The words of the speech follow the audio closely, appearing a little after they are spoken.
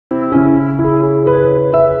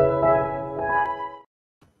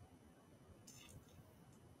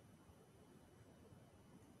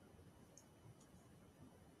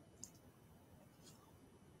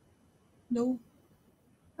No.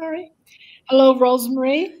 Sorry. Hello,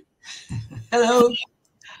 Rosemary. Hello.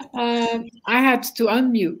 I had to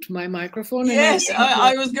unmute my microphone, and I Yes,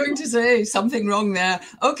 I was going to say something wrong there.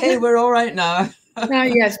 Okay, we're all right now.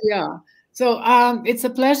 yes, we are. So it's a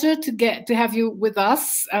pleasure to have you with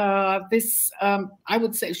us. This I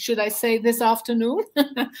would say, should I say this afternoon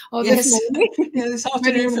or this Yes, morning, yeah, this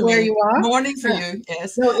depending afternoon on for where me, you are? morning for you.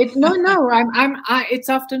 Yes. No, it's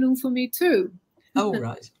afternoon for me too. Oh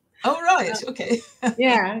right. Oh right. Okay.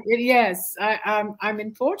 Yes. I'm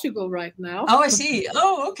in Portugal right now, Oh, I see.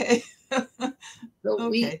 Oh, okay. so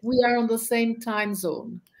we Okay. we are on the same time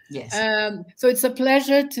zone. Yes. So it's a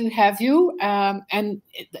pleasure to have you, and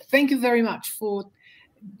thank you very much for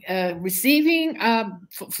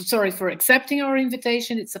for accepting our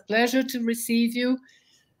invitation. It's a pleasure to receive you,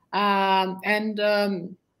 and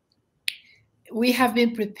we have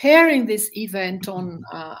been preparing this event on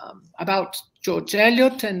about George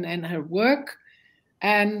Eliot and her work,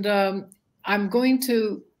 and I'm going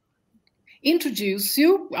to introduce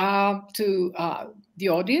you to the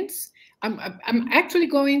audience. I'm actually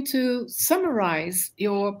going to summarize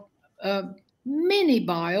your uh, mini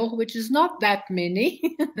bio, which is not that many,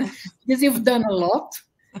 because you've done a lot.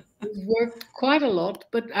 You've worked quite a lot,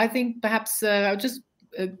 but I think perhaps I'll just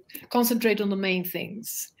uh, concentrate on the main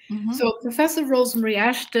things. Mm-hmm. So, Professor Rosemary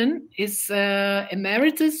Ashton is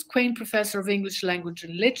Emeritus Quain Professor of English Language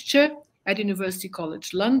and Literature at University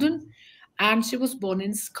College London, and she was born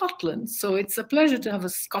in Scotland. So it's a pleasure to have a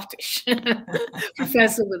Scottish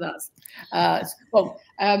professor with us. Uh, well,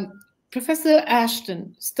 um, Professor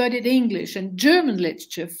Ashton studied English and German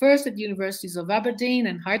literature first at the universities of Aberdeen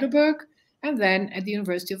and Heidelberg, and then at the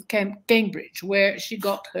University of Cambridge, where she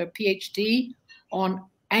got her PhD on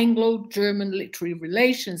Anglo-German literary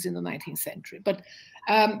relations in the 19th century. But,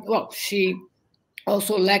 she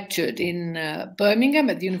also lectured in Birmingham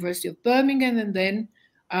at the University of Birmingham, and then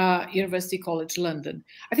University College London.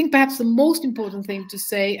 I think perhaps the most important thing to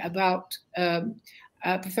say about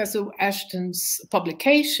Professor Ashton's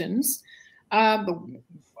publications,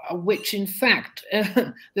 which in fact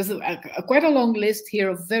there's quite a long list here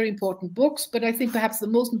of very important books, but I think perhaps the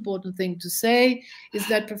most important thing to say is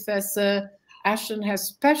that Professor Ashton has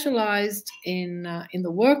specialized in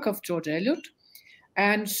the work of George Eliot,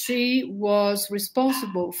 and she was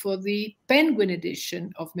responsible for the Penguin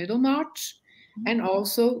edition of Middlemarch, and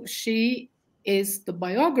also she is the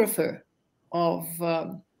biographer of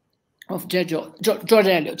George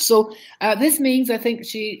Eliot. So this means I think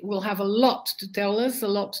she will have a lot to tell us, a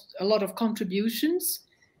lot of contributions.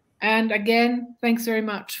 And again, thanks very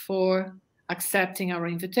much for accepting our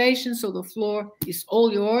invitation. So the floor is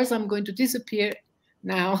all yours. I'm going to disappear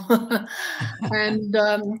now, and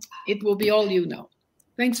it will be all you know.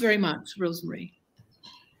 Thanks very much, Rosemary.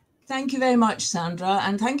 Thank you very much, Sandra,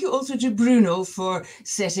 and thank you also to Bruno for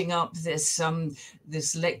setting up this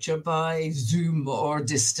this lecture by Zoom or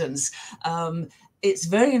distance. It's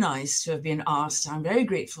very nice to have been asked. I'm very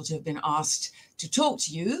grateful to have been asked to talk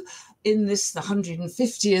to you in this, the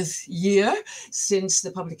 150th year since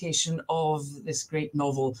the publication of this great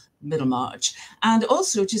novel, Middlemarch, and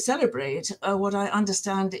also to celebrate what I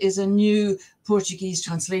understand is a new Portuguese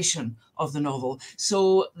translation of the novel.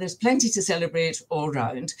 So there's plenty to celebrate all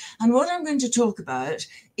round. And what I'm going to talk about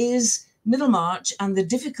is Middlemarch and the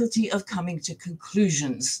difficulty of coming to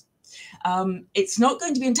conclusions. It's not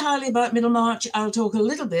going to be entirely about Middlemarch. I'll talk a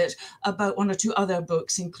little bit about one or two other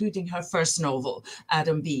books, including her first novel,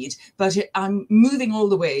 Adam Bede. But I'm moving all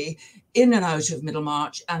the way in and out of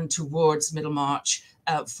Middlemarch and towards Middlemarch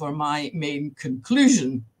for my main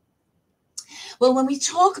conclusion. Well, when we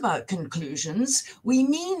talk about conclusions, we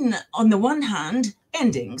mean, on the one hand,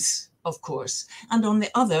 endings, of course, and on the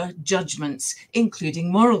other, judgments,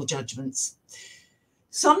 including moral judgments.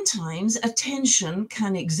 Sometimes a tension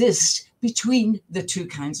can exist between the two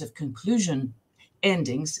kinds of conclusion,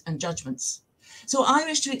 endings and judgments. So I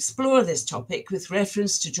wish to explore this topic with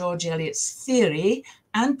reference to George Eliot's theory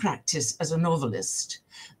and practice as a novelist,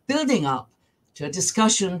 building up to a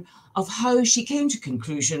discussion of how she came to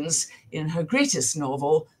conclusions in her greatest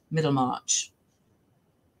novel, Middlemarch.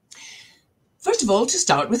 First of all, to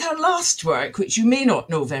start with her last work, which you may not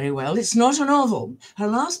know very well. It's not a novel. Her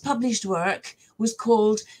last published work was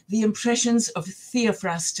called The Impressions of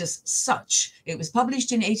Theophrastus Such. It was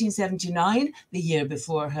published in 1879, the year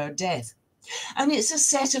before her death. And it's a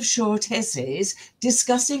set of short essays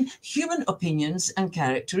discussing human opinions and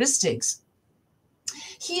characteristics.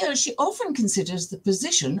 Here, she often considers the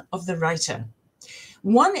position of the writer.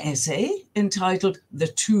 One essay, entitled The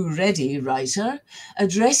Too Ready Writer,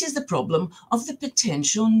 addresses the problem of the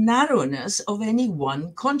potential narrowness of any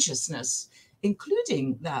one consciousness,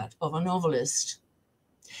 including that of a novelist.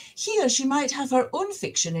 Here she might have her own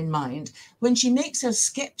fiction in mind when she makes her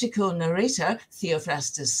skeptical narrator,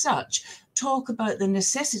 Theophrastus Such, talk about the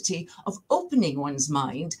necessity of opening one's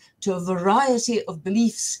mind to a variety of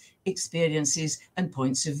beliefs, experiences, and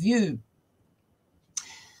points of view.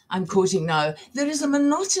 I'm quoting now, "There is a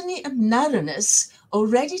monotony and narrowness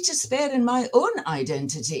already to spare in my own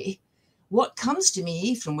identity. What comes to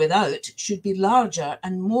me from without should be larger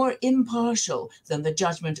and more impartial than the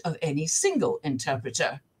judgment of any single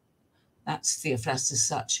interpreter." That's Theophrastus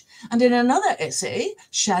Such. And in another essay,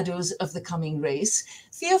 Shadows of the Coming Race,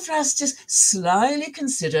 Theophrastus slyly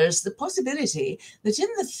considers the possibility that in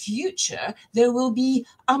the future there will be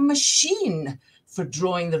a machine for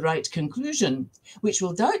drawing the right conclusion, which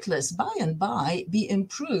will doubtless by and by be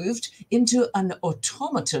improved into an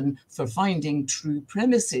automaton for finding true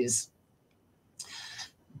premises.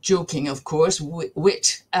 Joking, of course,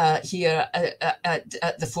 wit here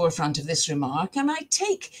at the forefront of this remark. And I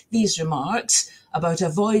take these remarks about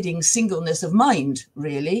avoiding singleness of mind,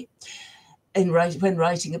 really, when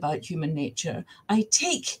writing about human nature. I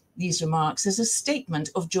take these remarks as a statement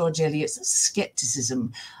of George Eliot's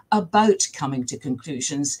skepticism about coming to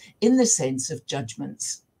conclusions in the sense of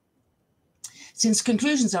judgments. Since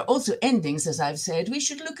conclusions are also endings, as I've said, we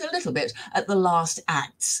should look a little bit at the last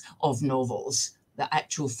acts of novels, the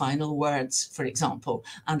actual final words, for example,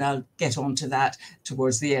 and I'll get on to that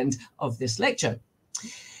towards the end of this lecture.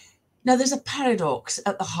 Now, there's a paradox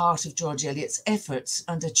at the heart of George Eliot's efforts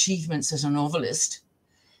and achievements as a novelist.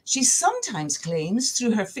 She sometimes claims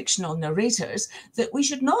through her fictional narrators that we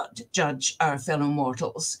should not judge our fellow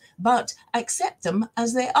mortals, but accept them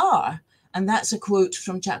as they are. And that's a quote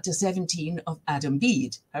from chapter 17 of Adam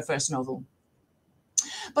Bede, her first novel.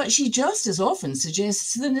 But she just as often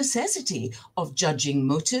suggests the necessity of judging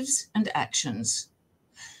motives and actions.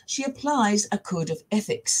 She applies a code of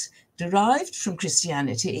ethics derived from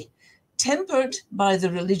Christianity, tempered by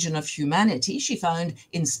the religion of humanity she found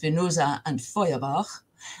in Spinoza and Feuerbach,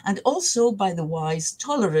 and also by the wise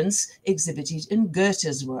tolerance exhibited in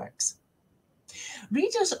Goethe's works.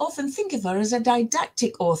 Readers often think of her as a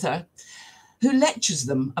didactic author who lectures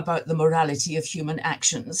them about the morality of human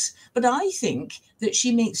actions, but I think that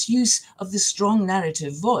she makes use of the strong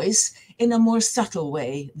narrative voice in a more subtle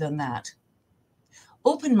way than that.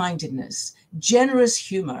 Open-mindedness, generous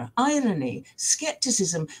humour, irony,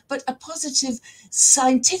 skepticism, but a positive,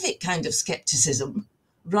 scientific kind of skepticism,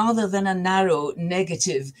 rather than a narrow,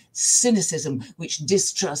 negative cynicism which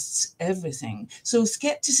distrusts everything. So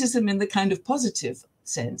skepticism in the kind of positive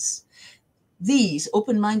sense. These,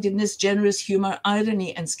 open-mindedness, generous humour,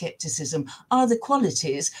 irony, and skepticism, are the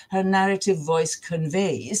qualities her narrative voice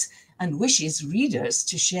conveys and wishes readers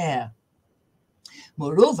to share.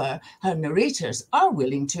 Moreover, her narrators are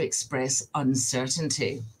willing to express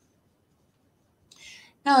uncertainty.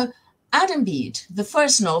 Now, Adam Bede, the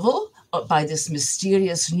first novel by this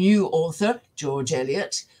mysterious new author, George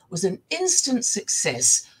Eliot, was an instant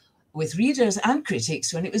success with readers and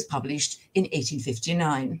critics when it was published in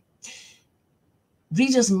 1859.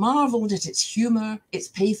 Readers marvelled at its humour, its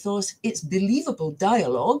pathos, its believable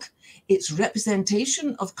dialogue, its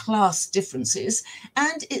representation of class differences,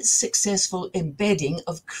 and its successful embedding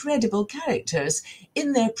of credible characters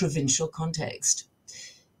in their provincial context.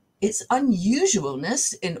 Its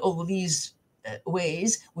unusualness in all these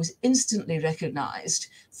ways was instantly recognised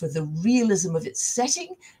for the realism of its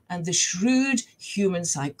setting and the shrewd human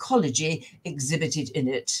psychology exhibited in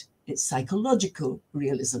it. It's psychological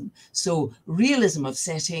realism. So realism of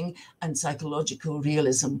setting and psychological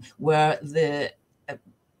realism were the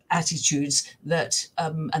attitudes that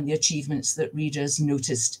and the achievements that readers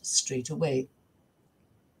noticed straight away.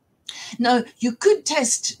 Now, you could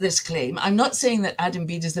test this claim. I'm not saying that Adam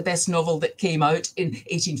Bede is the best novel that came out in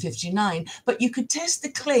 1859, but you could test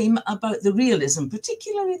the claim about the realism,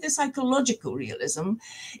 particularly the psychological realism,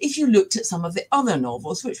 if you looked at some of the other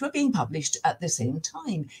novels which were being published at the same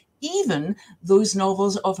time, even those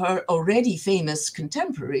novels of her already famous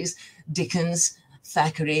contemporaries, Dickens,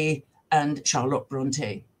 Thackeray, and Charlotte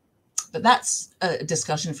Bronte. But that's a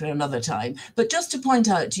discussion for another time. But just to point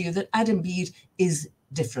out to you that Adam Bede is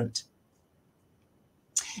different.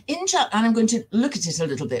 And I'm going to look at it a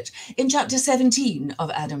little bit. In chapter 17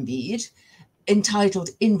 of Adam Bede, entitled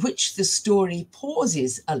 "In Which the Story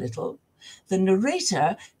Pauses a Little," the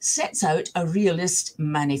narrator sets out a realist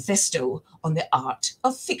manifesto on the art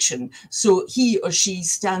of fiction. So he or she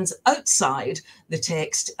stands outside the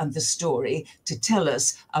text and the story to tell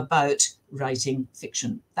us about writing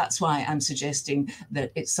fiction. That's why I'm suggesting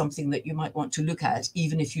that it's something that you might want to look at,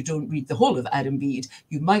 even if you don't read the whole of Adam Bede.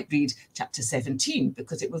 You might read chapter 17,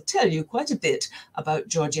 because it will tell you quite a bit about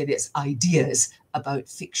George Eliot's ideas about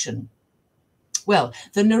fiction. Well,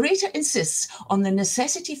 the narrator insists on the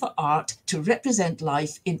necessity for art to represent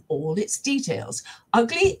life in all its details,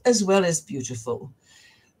 ugly as well as beautiful,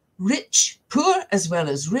 rich, poor as well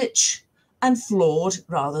as rich, and flawed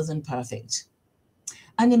rather than perfect.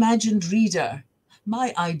 An imagined reader,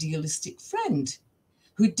 my idealistic friend,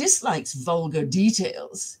 who dislikes vulgar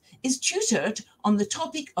details, is tutored on the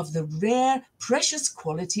topic of the rare, precious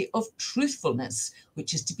quality of truthfulness,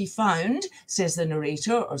 which is to be found, says the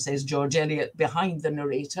narrator, or says George Eliot behind the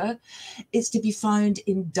narrator, is to be found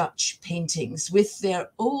in Dutch paintings, with their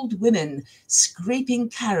old women scraping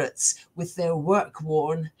carrots with their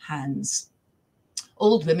work-worn hands.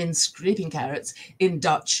 Old women scraping carrots in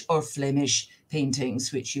Dutch or Flemish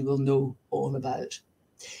paintings, which you will know all about.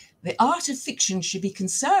 The art of fiction should be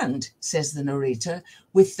concerned, says the narrator,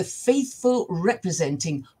 with the faithful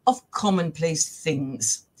representing of commonplace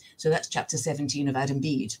things. So that's chapter 17 of Adam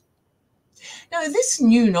Bede. Now, this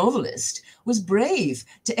new novelist was brave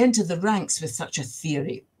to enter the ranks with such a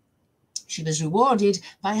theory. She was rewarded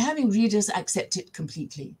by having readers accept it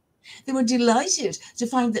completely. They were delighted to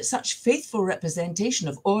find that such faithful representation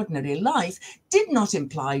of ordinary life did not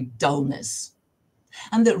imply dullness,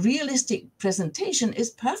 and that realistic presentation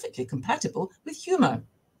is perfectly compatible with humour.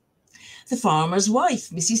 The farmer's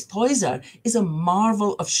wife, Mrs. Poyser, is a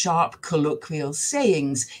marvel of sharp colloquial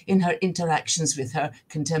sayings in her interactions with her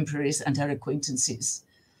contemporaries and her acquaintances.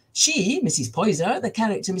 She, Mrs. Poyser, the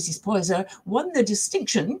character Mrs. Poyser, won the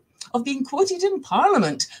distinction of being quoted in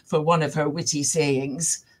Parliament for one of her witty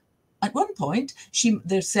sayings. At one point,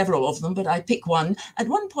 there's several of them, but I pick one. At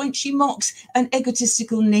one point, she mocks an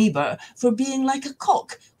egotistical neighbour for being like a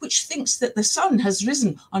cock, which thinks that the sun has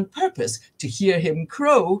risen on purpose to hear him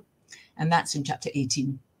crow. And that's in chapter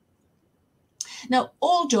 18. Now,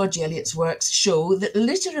 all George Eliot's works show that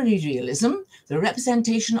literary realism, the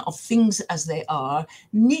representation of things as they are,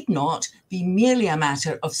 need not be merely a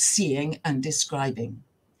matter of seeing and describing.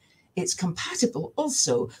 It's compatible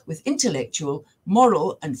also with intellectual,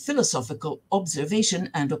 moral, and philosophical observation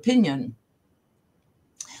and opinion.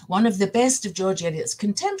 One of the best of George Eliot's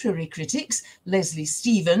contemporary critics, Leslie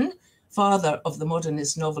Stephen, father of the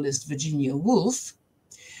modernist novelist Virginia Woolf,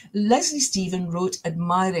 Leslie Stephen wrote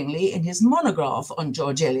admiringly in his monograph on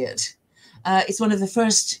George Eliot. It's one of the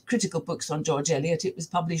first critical books on George Eliot. It was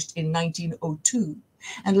published in 1902.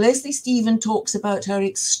 And Leslie Stephen talks about her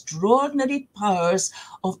extraordinary powers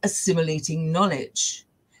of assimilating knowledge.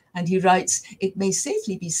 And he writes, "It may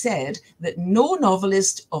safely be said that no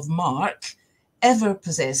novelist of mark ever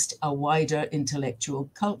possessed a wider intellectual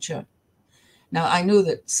culture." Now, I know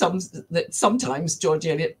that sometimes George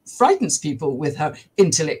Eliot frightens people with her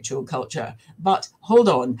intellectual culture, but hold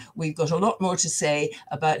on, we've got a lot more to say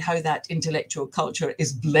about how that intellectual culture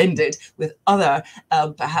is blended with other,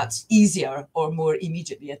 perhaps easier or more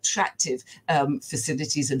immediately attractive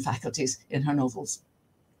facilities and faculties in her novels.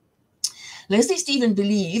 Leslie Stephen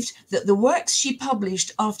believed that the works she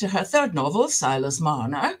published after her third novel, Silas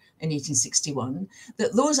Marner, in 1861,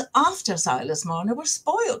 that those after Silas Marner were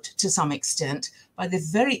spoilt to some extent by the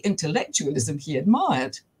very intellectualism he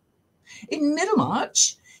admired. In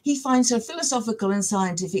Middlemarch, he finds her philosophical and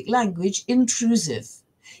scientific language intrusive.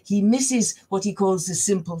 He misses what he calls the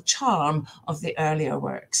simple charm of the earlier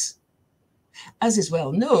works. As is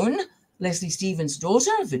well known, Leslie Stephen's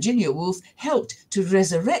daughter, Virginia Woolf, helped to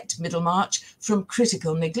resurrect Middlemarch from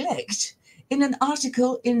critical neglect in an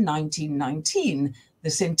article in 1919,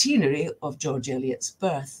 the centenary of George Eliot's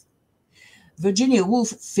birth. Virginia Woolf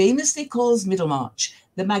famously calls Middlemarch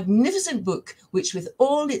the magnificent book which, with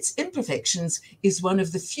all its imperfections, is one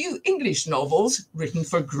of the few English novels written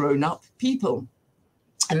for grown-up people.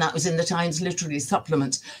 And that was in the Times Literary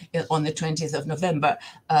Supplement on the 20th of November,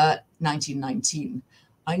 1919.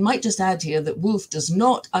 I might just add here that Woolf does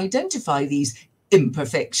not identify these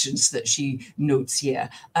imperfections that she notes here.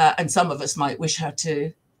 And some of us might wish her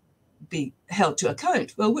to be held to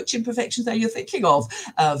account. Well, which imperfections are you thinking of,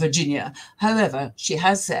 Virginia? However, she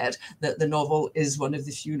has said that the novel is one of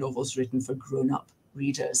the few novels written for grown-up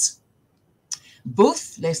readers.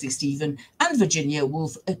 Both Leslie Stephen and Virginia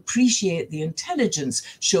Woolf appreciate the intelligence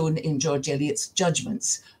shown in George Eliot's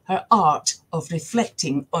judgments, her art of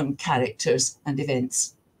reflecting on characters and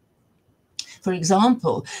events. For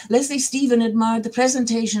example, Leslie Stephen admired the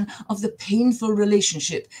presentation of the painful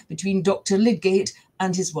relationship between Dr. Lydgate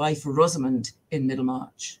and his wife Rosamond in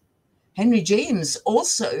Middlemarch. Henry James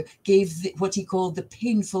also gave what he called the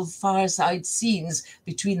painful fireside scenes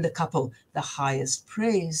between the couple the highest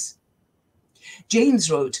praise.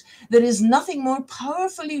 James wrote, "There is nothing more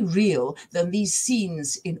powerfully real than these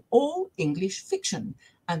scenes in all English fiction,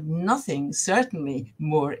 and nothing certainly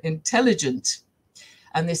more intelligent."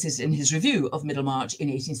 And this is in his review of Middlemarch in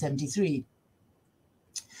 1873.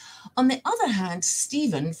 On the other hand,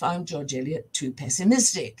 Stephen found George Eliot too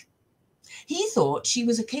pessimistic. He thought she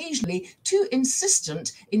was occasionally too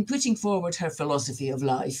insistent in putting forward her philosophy of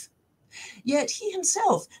life. Yet he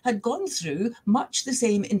himself had gone through much the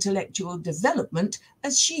same intellectual development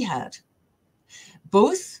as she had.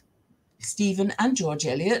 Both Stephen and George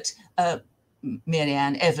Eliot, Mary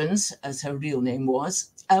Ann Evans, as her real name was,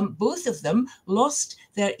 both of them lost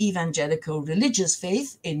their evangelical religious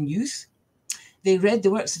faith in youth. They read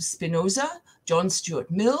the works of Spinoza, John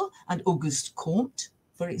Stuart Mill, and Auguste Comte,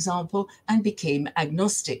 for example, and became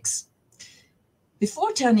agnostics.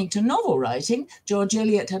 Before turning to novel writing, George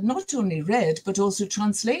Eliot had not only read but also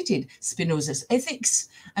translated Spinoza's Ethics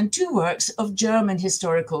and two works of German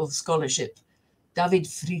historical scholarship, David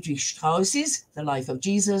Friedrich Strauss's The Life of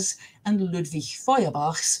Jesus and Ludwig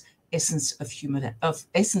Feuerbach's Essence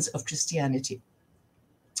of Christianity.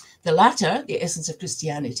 The latter, The Essence of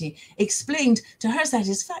Christianity, explained to her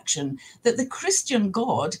satisfaction that the Christian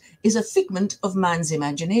God is a figment of man's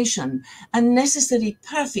imagination, a necessary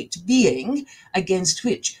perfect being against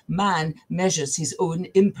which man measures his own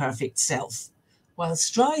imperfect self, while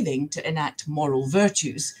striving to enact moral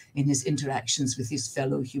virtues in his interactions with his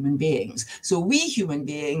fellow human beings. So we human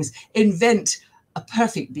beings invent a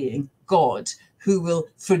perfect being, God, who will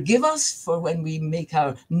forgive us for when we make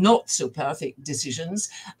our not so perfect decisions,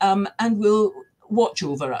 and will watch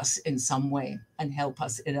over us in some way and help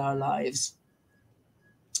us in our lives.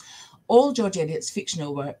 All George Eliot's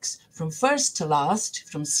fictional works, from first to last,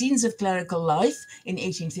 from Scenes of Clerical Life in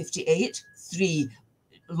 1858, 3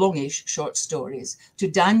 longish short stories, to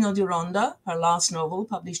Daniel Deronda, her last novel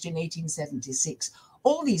published in 1876,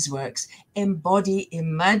 all these works embody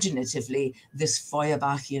imaginatively this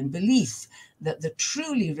Feuerbachian belief that the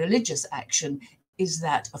truly religious action is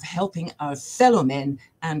that of helping our fellow men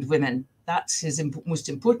and women. That's his most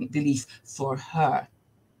important belief for her.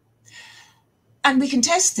 And we can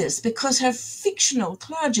test this because her fictional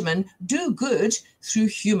clergymen do good through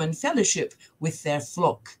human fellowship with their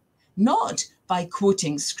flock, not by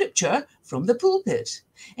quoting scripture from the pulpit.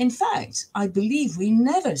 In fact, I believe we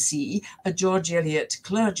never see a George Eliot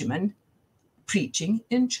clergyman preaching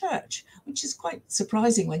in church, which is quite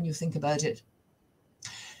surprising when you think about it.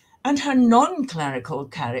 And her non-clerical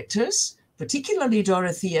characters, particularly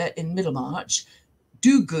Dorothea in Middlemarch,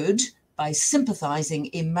 do good by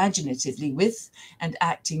sympathizing imaginatively with and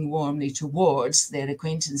acting warmly towards their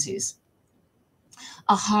acquaintances.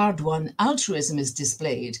 A hard-won altruism is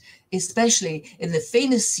displayed, especially in the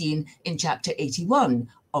famous scene in chapter 81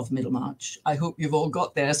 of Middlemarch. I hope you've all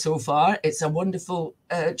got there so far. It's a wonderful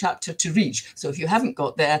chapter to reach. So if you haven't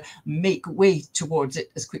got there, make way towards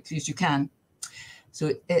it as quickly as you can.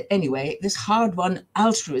 So anyway, this hard-won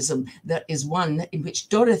altruism, that is one in which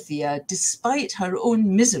Dorothea, despite her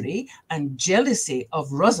own misery and jealousy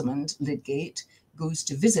of Rosamond Lydgate, goes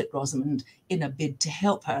to visit Rosamond in a bid to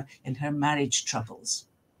help her in her marriage troubles.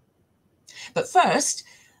 But first,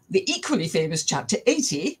 the equally famous chapter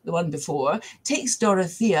 80, the one before, takes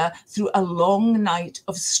Dorothea through a long night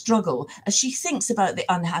of struggle as she thinks about the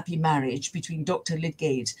unhappy marriage between Dr.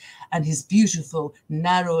 Lydgate and his beautiful,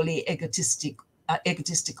 narrowly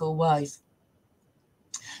egotistical wife.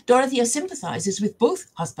 Dorothea sympathizes with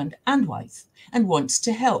both husband and wife and wants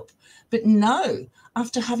to help. But now,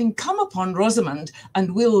 after having come upon Rosamond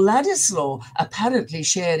and Will Ladislaw apparently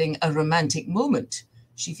sharing a romantic moment,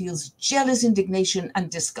 she feels jealous indignation and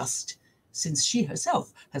disgust, since she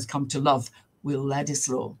herself has come to love Will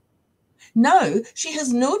Ladislaw. Now she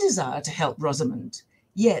has no desire to help Rosamond,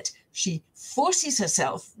 yet she forces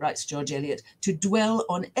herself, writes George Eliot, to dwell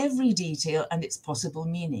on every detail and its possible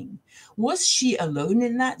meaning. Was she alone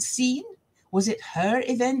in that scene? Was it her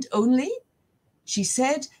event only? She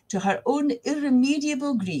said to her own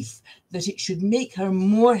irremediable grief that it should make her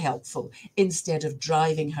more helpful instead of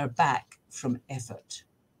driving her back from effort.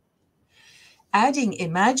 Adding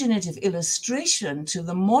imaginative illustration to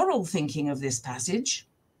the moral thinking of this passage,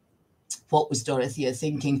 what was Dorothea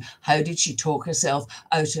thinking? How did she talk herself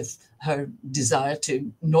out of her desire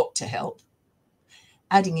not to help?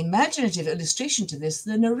 Adding imaginative illustration to this,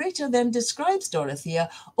 the narrator then describes Dorothea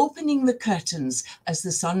opening the curtains as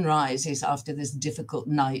the sun rises after this difficult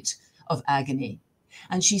night of agony.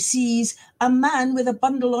 And she sees a man with a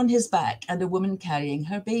bundle on his back and a woman carrying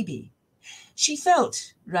her baby. She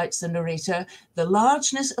felt, writes the narrator, the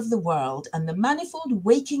largeness of the world and the manifold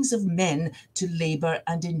wakings of men to labour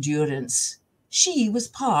and endurance. She was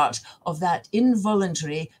part of that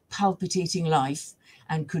involuntary, palpitating life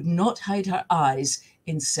and could not hide her eyes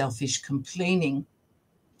in selfish complaining.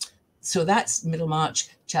 So that's Middlemarch,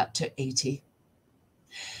 chapter 80.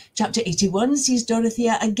 Chapter 81 sees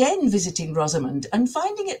Dorothea again visiting Rosamond and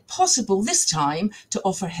finding it possible this time to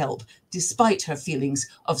offer help, despite her feelings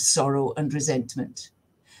of sorrow and resentment.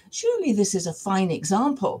 Surely this is a fine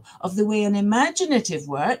example of the way an imaginative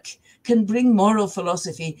work can bring moral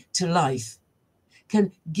philosophy to life,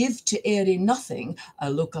 can give to airy nothing a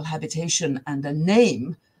local habitation and a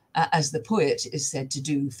name, as the poet is said to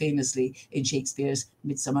do famously in Shakespeare's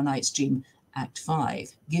Midsummer Night's Dream, Act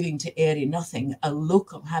 5, giving to airy nothing a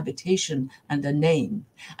local habitation and a name.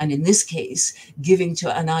 And in this case, giving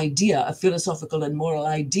to an idea, a philosophical and moral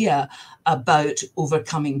idea about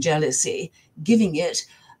overcoming jealousy, giving it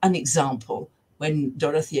an example when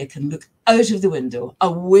Dorothea can look out of the window,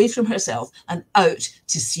 away from herself and out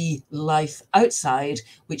to see life outside,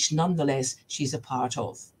 which nonetheless she's a part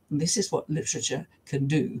of. And this is what literature can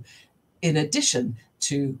do, in addition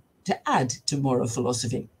to add to moral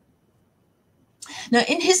philosophy. Now,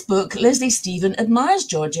 in his book, Leslie Stephen admires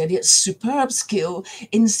George Eliot's superb skill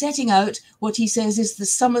in setting out what he says is the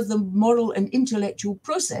sum of the moral and intellectual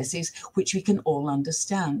processes which we can all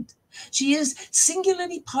understand. She is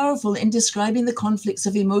singularly powerful in describing the conflicts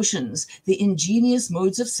of emotions, the ingenious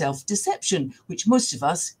modes of self-deception which most of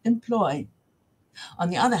us employ. On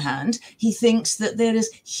the other hand, he thinks that there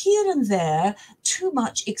is here and there too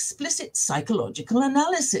much explicit psychological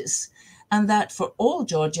analysis, and that for all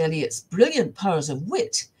George Eliot's brilliant powers of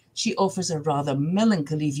wit, she offers a rather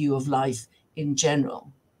melancholy view of life in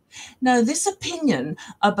general. Now, this opinion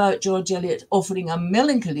about George Eliot offering a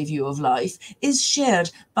melancholy view of life is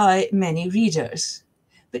shared by many readers.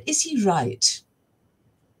 But is he right?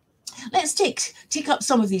 Let's take up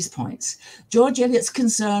some of these points. George Eliot's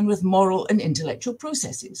concern with moral and intellectual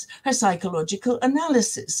processes, her psychological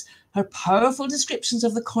analysis, her powerful descriptions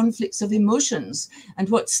of the conflicts of emotions, and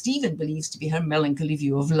what Stephen believes to be her melancholy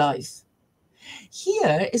view of life.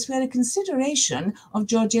 Here is where a consideration of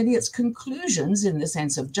George Eliot's conclusions in the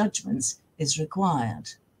sense of judgments is required.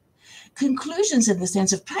 Conclusions in the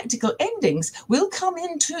sense of practical endings will come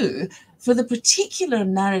in too for the particular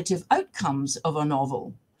narrative outcomes of a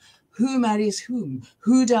novel. Who marries whom?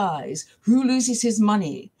 Who dies? Who loses his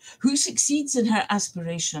money? Who succeeds in her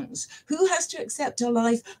aspirations? Who has to accept a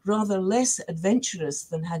life rather less adventurous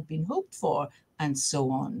than had been hoped for? And so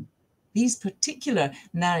on. These particular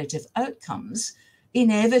narrative outcomes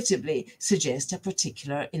inevitably suggest a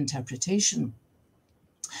particular interpretation.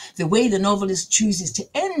 The way the novelist chooses to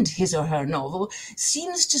end his or her novel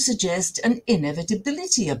seems to suggest an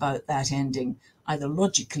inevitability about that ending, either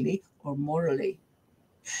logically or morally.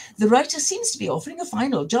 The writer seems to be offering a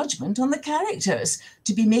final judgment on the characters,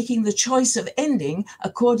 to be making the choice of ending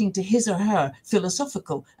according to his or her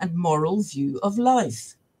philosophical and moral view of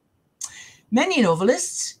life. Many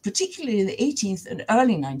novelists, particularly in the 18th and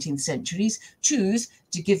early 19th centuries, choose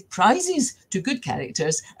to give prizes to good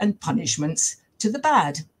characters and punishments to the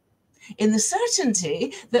bad, in the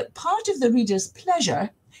certainty that part of the reader's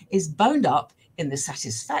pleasure is bound up in the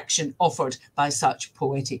satisfaction offered by such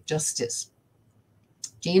poetic justice.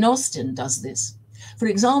 Jane Austen does this. For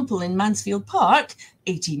example, in Mansfield Park,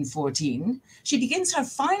 1814, she begins her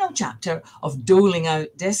final chapter of doling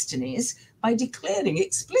out destinies by declaring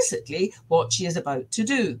explicitly what she is about to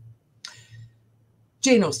do.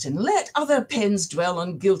 Jane Austen, let other pens dwell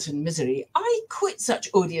on guilt and misery. I quit such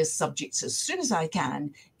odious subjects as soon as I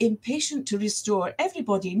can, impatient to restore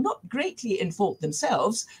everybody not greatly in fault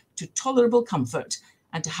themselves to tolerable comfort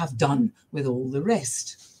and to have done with all the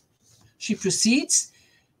rest. She proceeds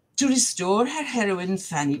to restore her heroine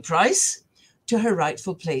Fanny Price to her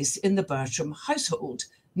rightful place in the Bertram household,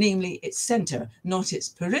 namely its centre, not its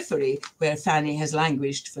periphery, where Fanny has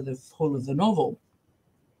languished for the whole of the novel.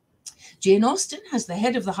 Jane Austen has the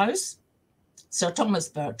head of the house, Sir Thomas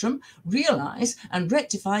Bertram, realise and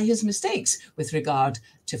rectify his mistakes with regard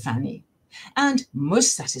to Fanny. And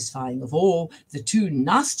most satisfying of all, the two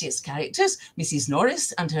nastiest characters, Mrs.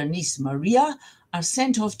 Norris and her niece Maria, are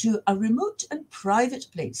sent off to a remote and private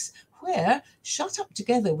place where, shut up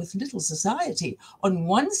together with little society, on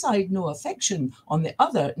one side no affection, on the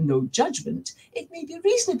other no judgment, it may be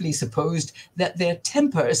reasonably supposed that their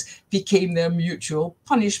tempers became their mutual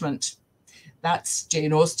punishment. That's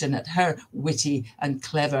Jane Austen at her witty and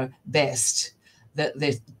clever best, that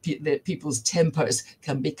the people's tempers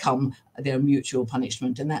can become their mutual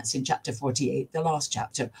punishment. And that's in chapter 48, the last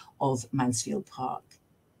chapter of Mansfield Park.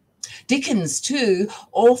 Dickens, too,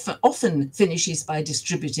 often finishes by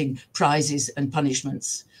distributing prizes and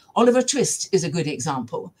punishments. Oliver Twist is a good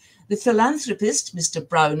example. The philanthropist, Mr.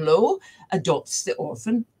 Brownlow, adopts the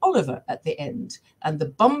orphan Oliver at the end, and the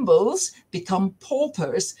Bumbles become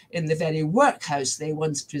paupers in the very workhouse they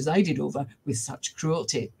once presided over with such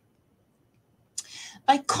cruelty.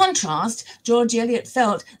 By contrast, George Eliot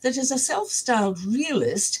felt that as a self-styled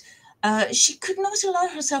realist, she could not allow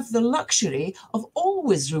herself the luxury of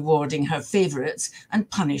always rewarding her favourites and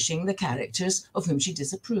punishing the characters of whom she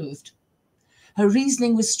disapproved. Her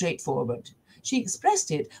reasoning was straightforward. She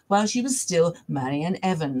expressed it while she was still Marian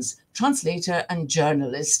Evans, translator and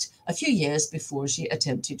journalist, a few years before she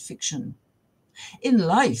attempted fiction. In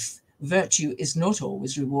life, virtue is not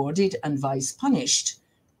always rewarded and vice punished.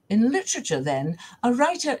 In literature, then, a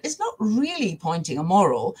writer is not really pointing a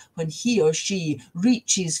moral when he or she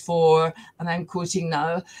reaches for, and I'm quoting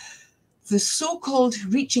now,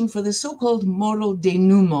 reaching for the so-called moral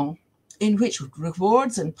denouement, in which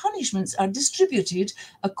rewards and punishments are distributed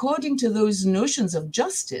according to those notions of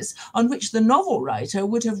justice on which the novel writer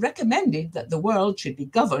would have recommended that the world should be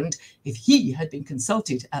governed if he had been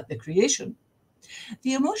consulted at the creation.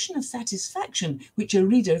 The emotion of satisfaction which a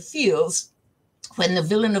reader feels when the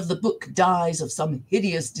villain of the book dies of some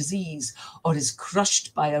hideous disease or is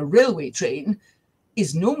crushed by a railway train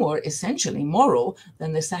is no more essentially moral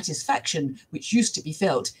than the satisfaction which used to be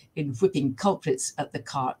felt in whipping culprits at the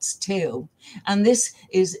cart's tail. And this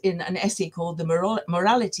is in an essay called The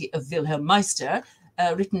Morality of Wilhelm Meister,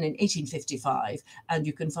 written in 1855, and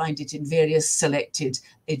you can find it in various selected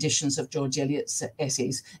editions of George Eliot's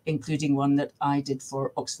essays, including one that I did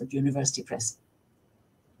for Oxford University Press.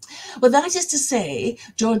 Well, that is to say,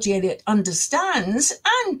 George Eliot understands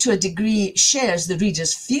and to a degree shares the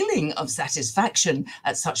reader's feeling of satisfaction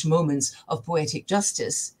at such moments of poetic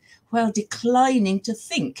justice, while declining to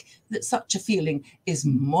think that such a feeling is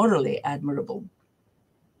morally admirable.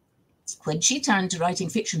 When she turned to writing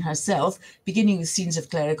fiction herself, beginning with scenes of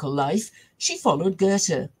clerical life, she followed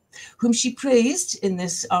Goethe, whom she praised in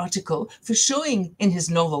this article for showing in his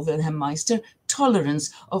novel Wilhelm Meister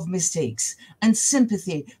tolerance of mistakes and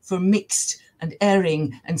sympathy for mixed and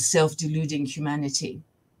erring and self-deluding humanity.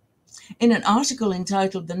 In an article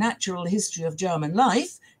entitled The Natural History of German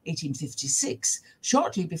Life, 1856,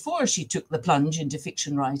 shortly before she took the plunge into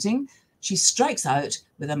fiction writing, she strikes out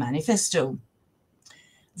with a manifesto.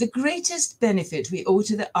 The greatest benefit we owe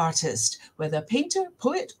to the artist, whether painter,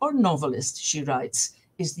 poet, or novelist, she writes,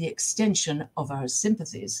 is the extension of our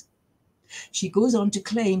sympathies. She goes on to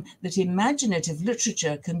claim that imaginative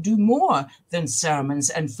literature can do more than sermons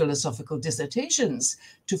and philosophical dissertations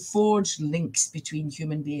to forge links between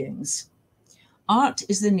human beings. Art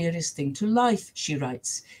is the nearest thing to life, she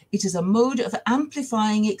writes. It is a mode of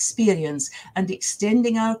amplifying experience and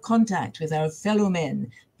extending our contact with our fellow men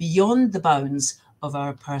beyond the bounds of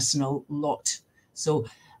our personal lot. So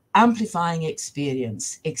amplifying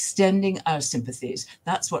experience, extending our sympathies.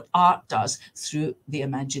 That's what art does through the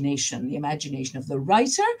imagination of the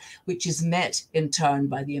writer, which is met in turn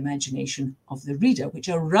by the imagination of the reader, which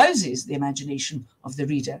arouses the imagination of the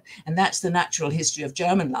reader. And that's The Natural History of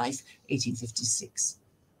German Life, 1856.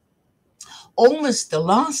 Almost the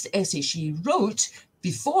last essay she wrote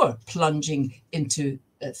before plunging into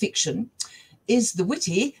fiction is the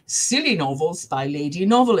witty Silly Novels by Lady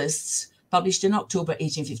Novelists, published in October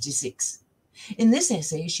 1856. In this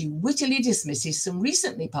essay, she wittily dismisses some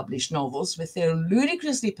recently published novels with their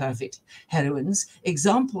ludicrously perfect heroines,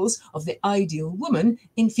 examples of the ideal woman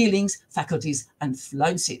in feelings, faculties, and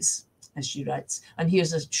flounces, as she writes. And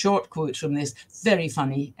here's a short quote from this very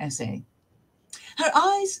funny essay. Her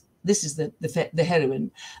eyes, this is the heroine,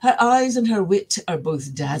 her eyes and her wit are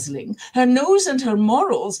both dazzling. Her nose and her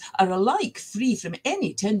morals are alike free from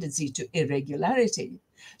any tendency to irregularity.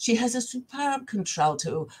 She has a superb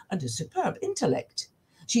contralto and a superb intellect.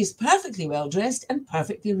 She is perfectly well dressed and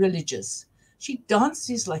perfectly religious. She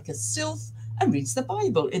dances like a sylph and reads the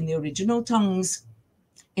Bible in the original tongues.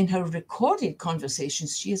 In her recorded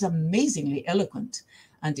conversations, she is amazingly eloquent,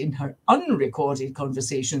 and in her unrecorded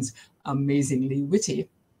conversations, amazingly witty.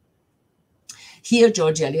 Here,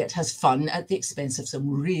 George Eliot has fun at the expense of some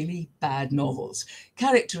really bad novels,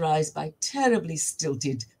 characterized by terribly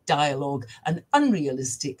stilted dialogue and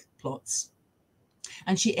unrealistic plots.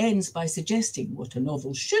 And she ends by suggesting what a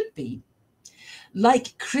novel should be.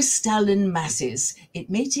 Like crystalline masses, it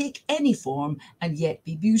may take any form and yet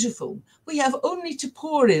be beautiful. We have only to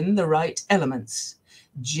pour in the right elements: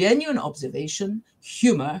 genuine observation,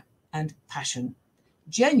 humour, and passion.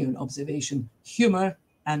 Genuine observation, humour,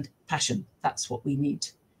 and passion. That's what we need.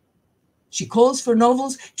 She calls for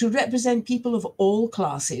novels to represent people of all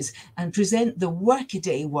classes and present the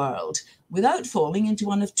workaday world without falling into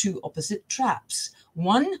one of two opposite traps.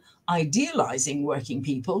 One, idealizing working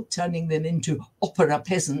people, turning them into opera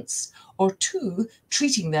peasants, or two,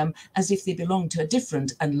 treating them as if they belong to a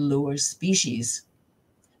different and lower species.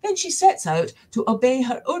 Then she sets out to obey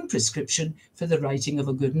her own prescription for the writing of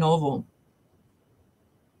a good novel.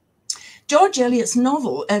 George Eliot's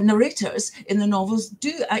narrators in the novels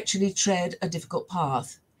do actually tread a difficult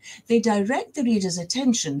path. They direct the reader's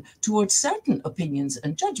attention towards certain opinions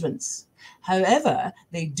and judgments. However,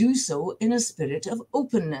 they do so in a spirit of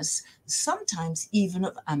openness, sometimes even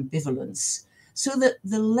of ambivalence, so that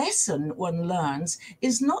the lesson one learns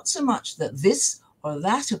is not so much that this or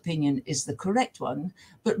that opinion is the correct one,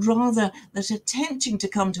 but rather that attempting to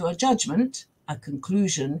come to a judgment, a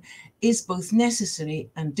conclusion, is both necessary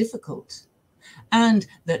and difficult, and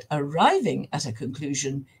that arriving at a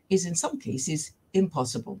conclusion is in some cases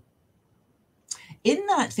impossible. In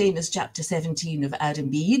that famous chapter 17 of Adam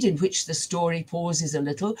Bede, in which the story pauses a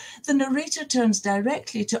little, the narrator turns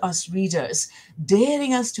directly to us readers,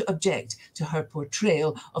 daring us to object to her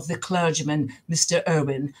portrayal of the clergyman, Mr.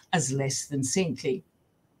 Irwin, as less than saintly.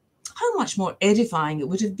 How much more edifying it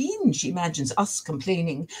would have been, she imagines us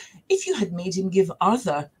complaining, if you had made him give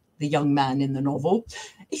Arthur, the young man in the novel,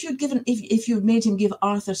 if you'd made him give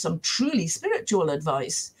Arthur some truly spiritual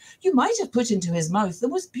advice, you might have put into his mouth the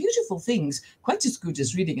most beautiful things, quite as good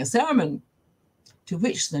as reading a sermon. To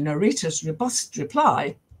which the narrator's robust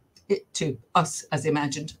reply, to us as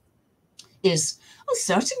imagined, is, oh,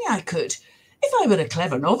 certainly I could. If I were a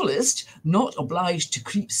clever novelist, not obliged to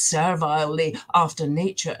creep servilely after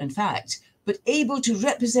nature and fact, but able to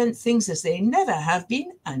represent things as they never have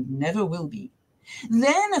been and never will be.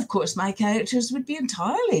 Then, of course, my characters would be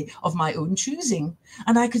entirely of my own choosing,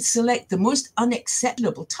 and I could select the most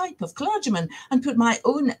unacceptable type of clergyman and put my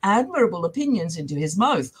own admirable opinions into his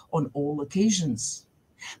mouth on all occasions.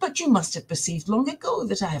 But you must have perceived long ago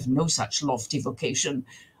that I have no such lofty vocation,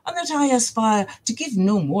 and that I aspire to give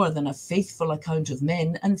no more than a faithful account of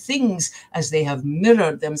men and things as they have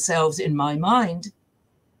mirrored themselves in my mind.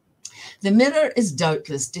 The mirror is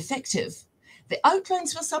doubtless defective. The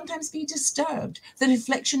outlines will sometimes be disturbed, the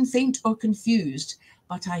reflection faint or confused,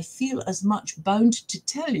 but I feel as much bound to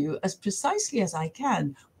tell you as precisely as I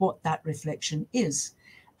can what that reflection is,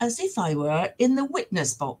 as if I were in the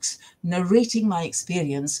witness box narrating my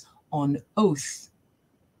experience on oath.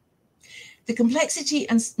 The complexity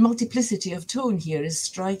and multiplicity of tone here is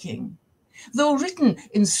striking. Though written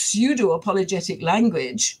in pseudo-apologetic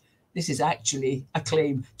language, this is actually a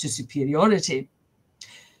claim to superiority.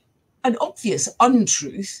 An obvious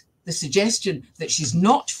untruth, the suggestion that she's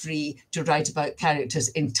not free to write about characters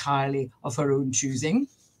entirely of her own choosing,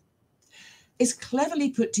 is cleverly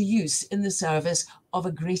put to use in the service of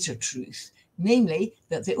a greater truth, namely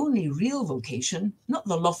that the only real vocation, not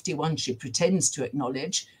the lofty one she pretends to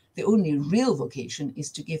acknowledge, the only real vocation is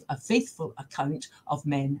to give a faithful account of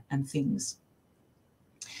men and things.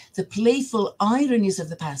 The playful ironies of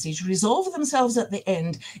the passage resolve themselves at the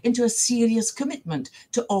end into a serious commitment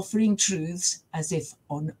to offering truths as if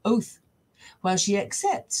on oath, while she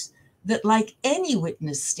accepts that, like any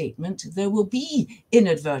witness statement, there will be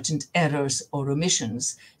inadvertent errors or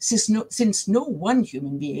omissions, since no one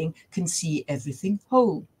human being can see everything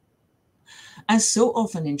whole. As so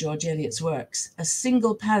often in George Eliot's works, a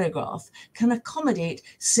single paragraph can accommodate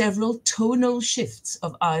several tonal shifts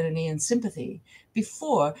of irony and sympathy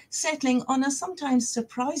before settling on a sometimes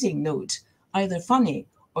surprising note, either funny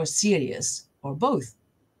or serious or both.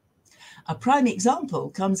 A prime example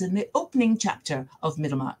comes in the opening chapter of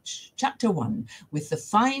Middlemarch, chapter 1, with the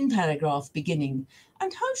fine paragraph beginning,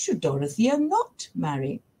 "And how should Dorothea not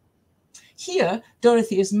marry?" Here,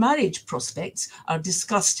 Dorothea's marriage prospects are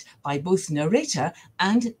discussed by both narrator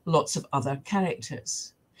and lots of other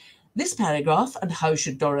characters. This paragraph, "And how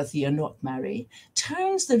should Dorothea not marry?"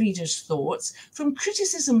 turns the reader's thoughts from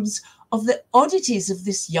criticisms of the oddities of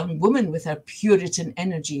this young woman with her Puritan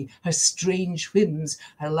energy, her strange whims,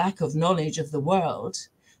 her lack of knowledge of the world,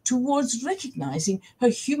 towards recognizing her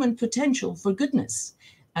human potential for goodness,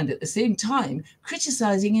 and at the same time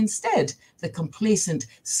criticizing instead the complacent,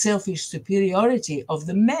 selfish superiority of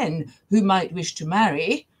the men who might wish to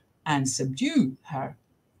marry and subdue her.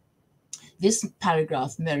 This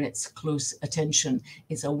paragraph merits close attention.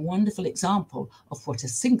 It's a wonderful example of what a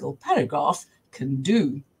single paragraph can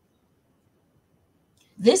do.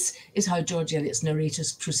 This is how George Eliot's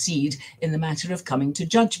narrators proceed in the matter of coming to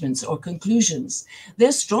judgments or conclusions.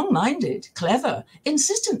 They're strong-minded, clever,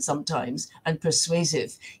 insistent sometimes, and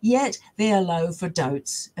persuasive, yet they allow for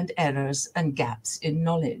doubts and errors and gaps in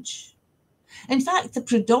knowledge. In fact, the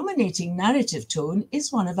predominating narrative tone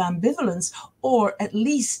is one of ambivalence, or at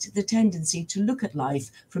least the tendency to look at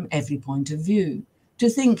life from every point of view, to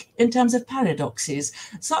think in terms of paradoxes,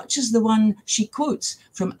 such as the one she quotes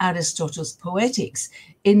from Aristotle's Poetics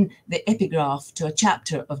in the epigraph to a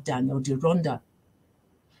chapter of Daniel Deronda.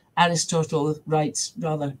 Aristotle writes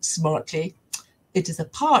rather smartly, "It is a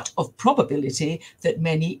part of probability that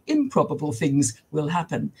many improbable things will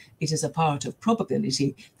happen. It is a part of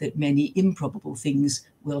probability that many improbable things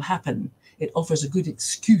will happen." It offers a good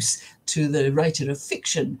excuse to the writer of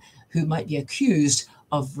fiction who might be accused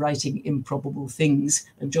of writing improbable things.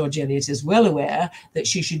 And George Eliot is well aware that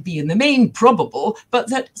she should be in the main probable, but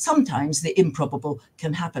that sometimes the improbable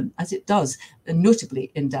can happen, as it does,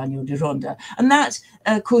 notably in Daniel Deronda. And that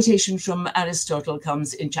quotation from Aristotle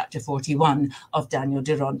comes in chapter 41 of Daniel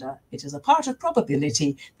Deronda. It is a part of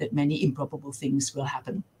probability that many improbable things will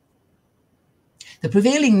happen. The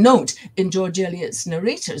prevailing note in George Eliot's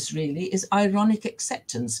narrators really is ironic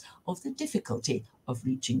acceptance of the difficulty of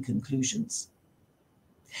reaching conclusions.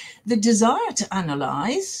 The desire to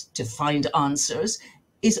analyse, to find answers,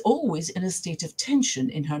 is always in a state of tension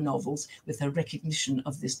in her novels with her recognition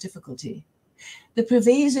of this difficulty. The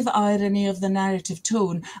pervasive irony of the narrative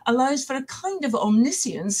tone allows for a kind of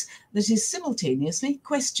omniscience that is simultaneously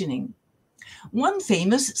questioning. One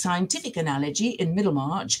famous scientific analogy in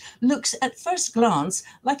Middlemarch looks at first glance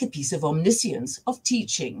like a piece of omniscience, of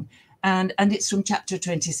teaching, and it's from chapter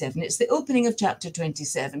 27. It's the opening of chapter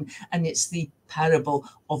 27, and it's the parable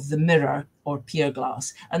of the mirror or pier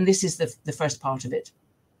glass. And this is the first part of it.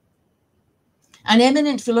 An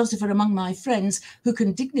eminent philosopher among my friends who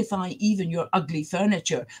can dignify even your ugly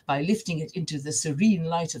furniture by lifting it into the serene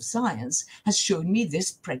light of science has shown me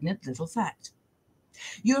this pregnant little fact.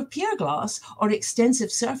 Your pier glass or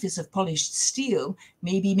extensive surface of polished steel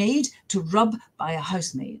may be made to rub by a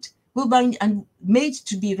housemaid. Made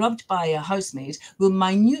to be rubbed by a housemaid will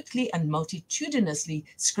minutely and multitudinously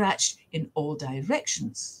scratch in all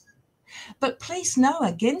directions. But place now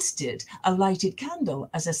against it a lighted candle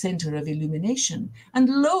as a centre of illumination, and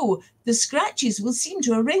lo, the scratches will seem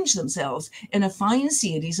to arrange themselves in a fine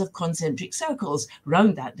series of concentric circles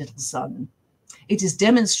round that little sun. It is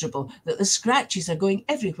demonstrable that the scratches are going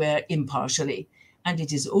everywhere impartially, and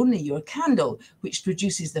it is only your candle which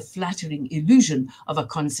produces the flattering illusion of a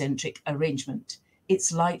concentric arrangement,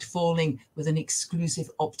 its light falling with an exclusive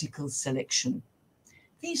optical selection.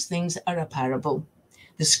 These things are a parable.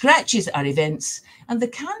 The scratches are events, and the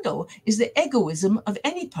candle is the egoism of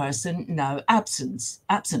any person now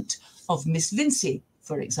absent, of Miss Vincey,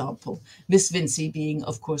 for example. Miss Vincey being,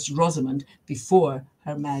 of course, Rosamond before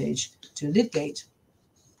her marriage to Lydgate.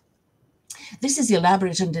 This is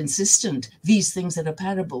elaborate and insistent. These things are a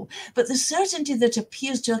parable. But the certainty that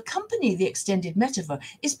appears to accompany the extended metaphor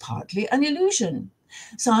is partly an illusion.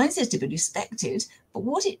 Science is to be respected, but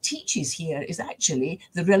what it teaches here is actually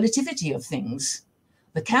the relativity of things.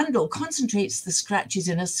 The candle concentrates the scratches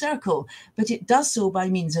in a circle, but it does so by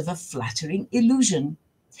means of a flattering illusion.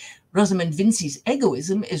 Rosamond Vincey's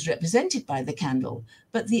egoism is represented by the candle,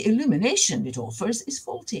 but the illumination it offers is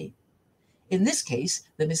faulty. In this case,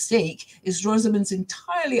 the mistake is Rosamond's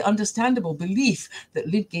entirely understandable belief that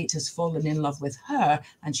Lydgate has fallen in love with her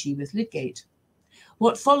and she with Lydgate.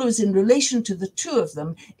 What follows in relation to the two of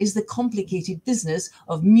them is the complicated business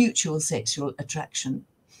of mutual sexual attraction.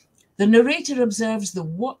 The narrator observes the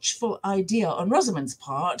watchful idea on Rosamond's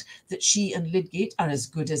part that she and Lydgate are as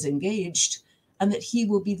good as engaged, and that he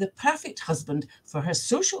will be the perfect husband for her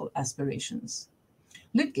social aspirations.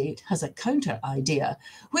 Lydgate has a counter idea,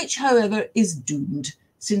 which, however, is doomed,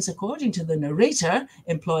 since according to the narrator,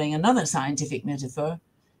 employing another scientific metaphor,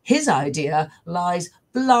 his idea lies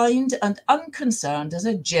blind and unconcerned as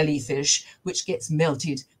a jellyfish which gets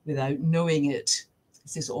melted without knowing it.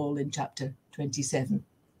 This is all in chapter 27.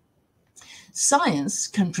 Science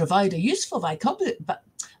can provide a useful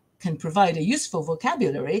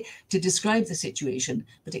vocabulary to describe the situation,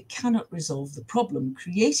 but it cannot resolve the problem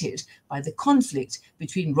created by the conflict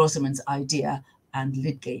between Rosamond's idea and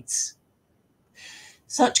Lydgate's.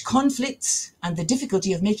 Such conflicts and the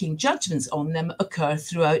difficulty of making judgments on them occur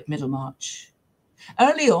throughout Middlemarch.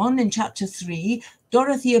 Early on in chapter 3,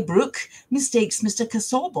 Dorothea Brooke mistakes Mr.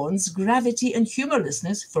 Casaubon's gravity and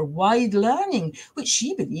humorlessness for wide learning, which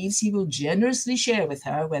she believes he will generously share with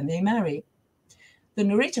her when they marry. The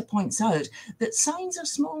narrator points out that signs are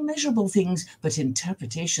small measurable things, but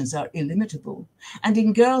interpretations are illimitable. And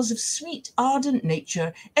in girls of sweet, ardent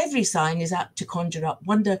nature, every sign is apt to conjure up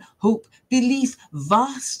wonder, hope, belief,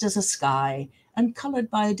 vast as a sky, and coloured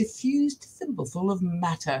by a diffused thimbleful of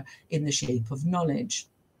matter in the shape of knowledge.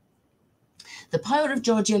 The power of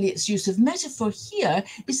George Eliot's use of metaphor here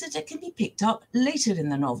is that it can be picked up later in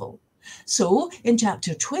the novel. So, in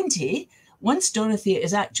chapter 20, once Dorothea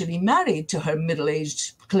is actually married to her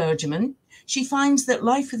middle-aged clergyman, she finds that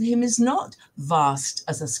life with him is not vast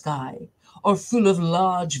as a sky, or full of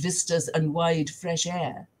large vistas and wide fresh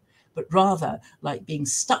air, but rather like being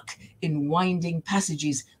stuck in winding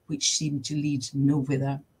passages which seem to lead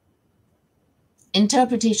nowhither.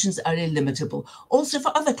 Interpretations are illimitable, also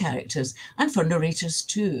for other characters and for narrators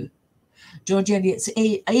too. George Eliot's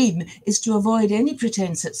aim is to avoid any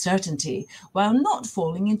pretense at certainty while not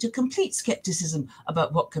falling into complete scepticism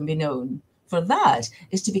about what can be known, for that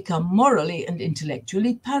is to become morally and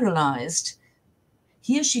intellectually paralysed.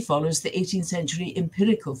 Here she follows the 18th century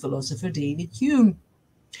empirical philosopher David Hume.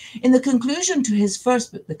 In the conclusion to his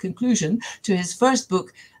first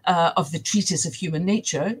book, of the Treatise of Human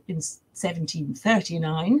Nature in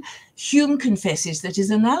 1739, Hume confesses that his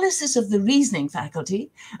analysis of the reasoning faculty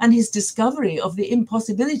and his discovery of the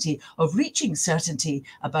impossibility of reaching certainty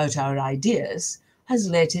about our ideas has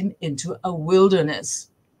led him into a wilderness.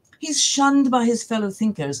 He's shunned by his fellow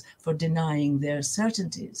thinkers for denying their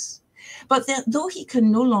certainties. But though he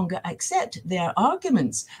can no longer accept their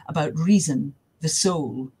arguments about reason, the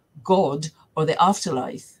soul, God, or the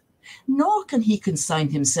afterlife, nor can he consign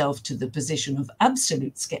himself to the position of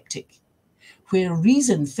absolute skeptic. Where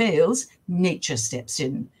reason fails, nature steps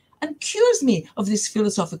in and cures me of this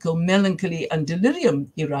philosophical melancholy and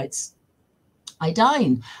delirium, he writes. I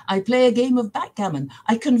dine, I play a game of backgammon,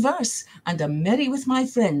 I converse, and am merry with my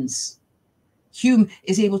friends. Hume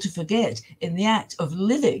is able to forget, in the act of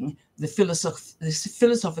living, the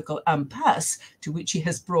philosophical impasse to which he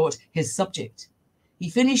has brought his subject. He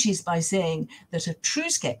finishes by saying that a true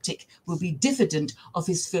skeptic will be diffident of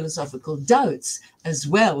his philosophical doubts as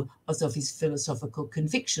well as of his philosophical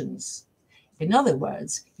convictions. In other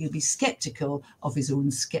words, he'll be skeptical of his own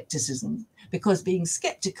skepticism, because being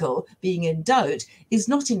skeptical, being in doubt, is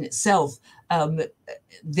not in itself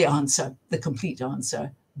the answer, the complete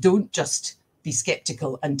answer. Don't just be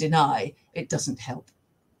skeptical and deny. It doesn't help.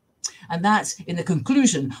 And that's in the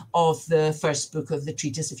conclusion of the first book of the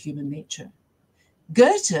Treatise of Human Nature.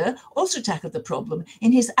 Goethe also tackled the problem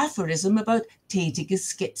in his aphorism about tätige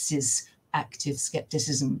Skepsis, active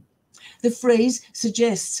skepticism. The phrase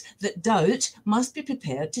suggests that doubt must be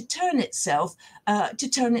prepared to turn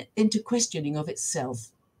it into questioning of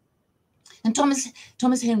itself. And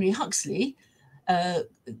Thomas Henry Huxley,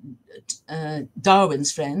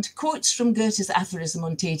 Darwin's friend, quotes from Goethe's aphorism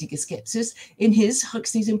on tätige Skepsis in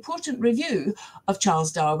Huxley's important review of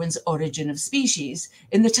Charles Darwin's Origin of Species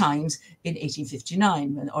in the Times in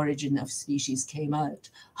 1859, when Origin of Species came out.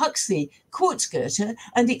 Huxley quotes Goethe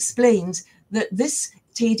and explains that this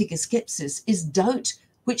tätige Skepsis is doubt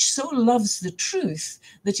which so loves the truth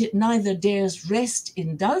that it neither dares rest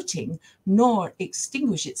in doubting nor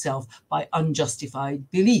extinguish itself by unjustified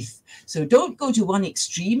belief. So don't go to one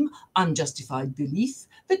extreme, unjustified belief,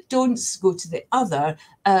 but don't go to the other,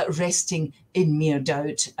 resting in mere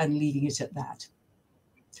doubt and leaving it at that.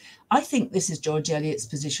 I think this is George Eliot's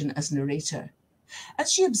position as narrator.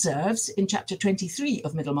 As she observes in chapter 23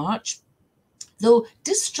 of Middlemarch, though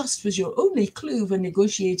distrust was your only clue when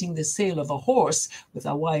negotiating the sale of a horse with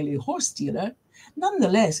a wily horse dealer,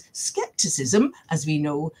 nonetheless, skepticism, as we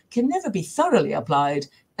know, can never be thoroughly applied,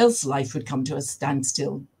 else life would come to a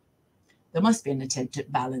standstill. There must be an attempt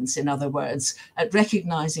at balance, in other words, at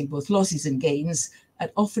recognising both losses and gains,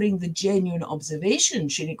 at offering the genuine observation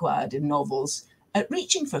she required in novels, at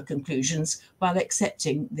reaching for conclusions while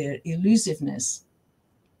accepting their elusiveness.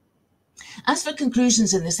 As for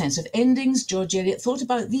conclusions in the sense of endings, George Eliot thought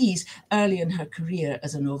about these early in her career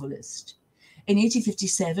as a novelist. In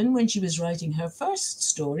 1857, when she was writing her first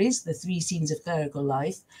stories, The 3 Scenes of Clerical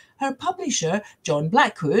Life, her publisher, John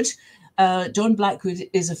Blackwood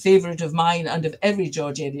is a favourite of mine and of every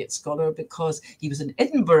George Eliot scholar because he was an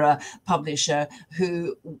Edinburgh publisher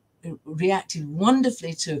who reacted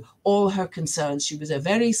wonderfully to all her concerns. She was a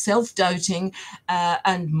very self-doubting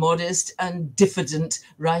and modest and diffident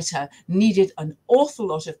writer, needed an awful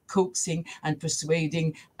lot of coaxing and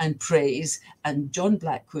persuading and praise. And John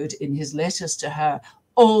Blackwood, in his letters to her,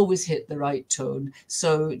 always hit the right tone.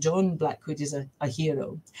 So John Blackwood is a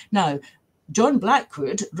hero. Now, John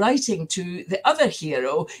Blackwood, writing to the other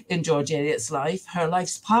hero in George Eliot's life, her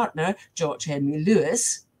life's partner, George Henry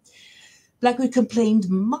Lewis, Blackwood complained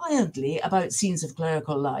mildly about scenes of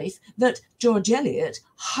clerical life that George Eliot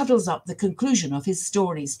huddles up the conclusion of his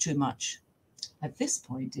stories too much. At this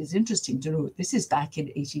point, it's interesting to note, this is back in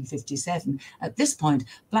 1857. At this point,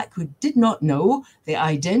 Blackwood did not know the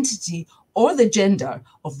identity or the gender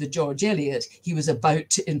of the George Eliot he was about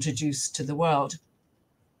to introduce to the world.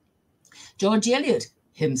 George Eliot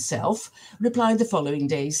himself replied the following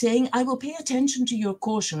day, saying, "I will pay attention to your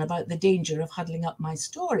caution about the danger of huddling up my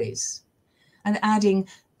stories," and adding,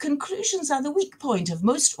 "Conclusions are the weak point of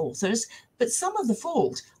most authors, but some of the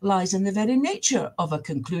fault lies in the very nature of a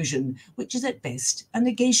conclusion, which is at best a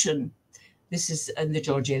negation." This is in the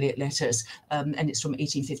George Eliot letters, and it's from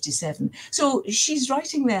 1857. So she's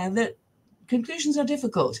writing there that conclusions are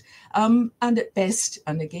difficult, and at best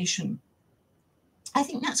a negation. I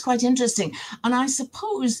think that's quite interesting. And I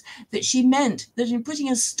suppose that she meant that in putting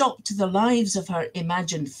a stop to the lives of her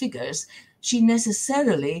imagined figures, she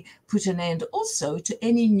necessarily put an end also to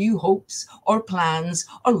any new hopes or plans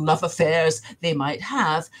or love affairs they might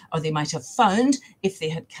have, or they might have found if they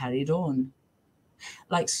had carried on.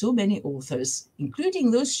 Like so many authors,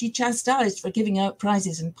 including those she chastised for giving out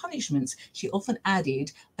prizes and punishments, she often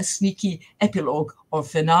added a sneaky epilogue or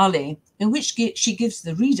finale in which she gives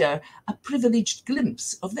the reader a privileged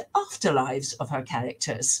glimpse of the afterlives of her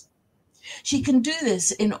characters. She can do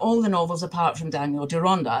this in all the novels apart from Daniel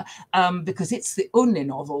Deronda, because it's the only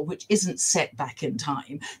novel which isn't set back in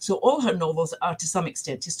time. So all her novels are to some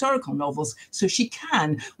extent historical novels. So she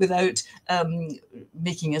can, without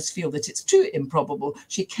making us feel that it's too improbable,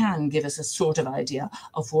 she can give us a sort of idea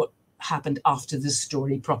of what happened after the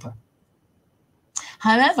story proper.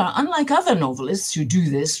 However, unlike other novelists who do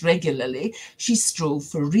this regularly, she strove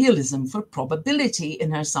for realism, for probability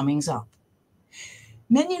in her summings up.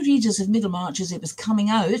 Many readers of Middlemarch, as it was coming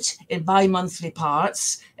out in bi-monthly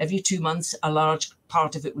parts, every 2 months a large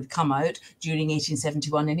part of it would come out during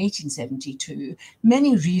 1871 and 1872.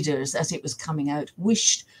 Many readers, as it was coming out,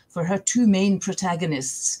 wished for her two main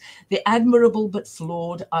protagonists, the admirable but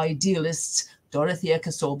flawed idealists Dorothea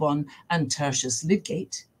Casaubon and Tertius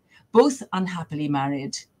Lydgate, both unhappily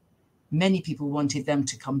married. Many people wanted them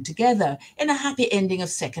to come together in a happy ending of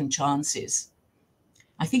second chances.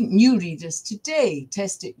 I think new readers today,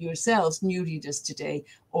 test it yourselves, new readers today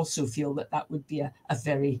also feel that that would be a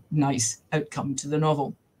very nice outcome to the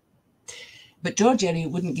novel. But George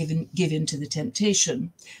Eliot wouldn't give in to the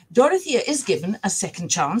temptation. Dorothea is given a second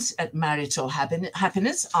chance at marital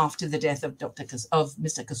happiness after the death of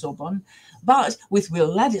Mr. Casaubon, but with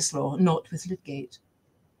Will Ladislaw, not with Lydgate.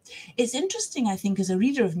 It's interesting, I think, as a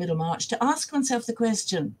reader of Middlemarch, to ask oneself the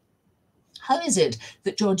question, how is it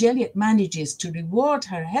that George Eliot manages to reward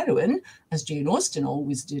her heroine, as Jane Austen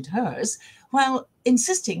always did hers, while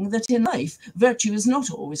insisting that in life virtue is not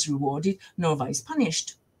always rewarded nor vice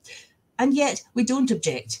punished? And yet we don't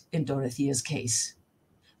object in Dorothea's case.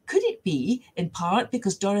 Could it be, in part,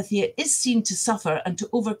 because Dorothea is seen to suffer and to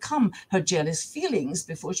overcome her jealous feelings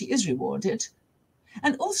before she is rewarded?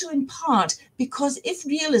 And also in part because if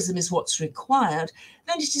realism is what's required,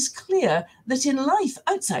 then it is clear that in life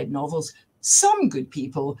outside novels, some good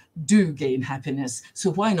people do gain happiness, so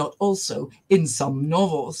why not also in some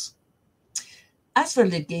novels? As for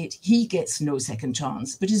Lydgate, he gets no second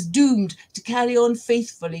chance, but is doomed to carry on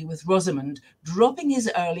faithfully with Rosamond, dropping his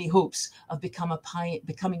early hopes of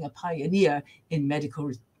becoming a pioneer in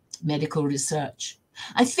medical research.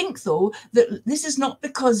 I think, though, that this is not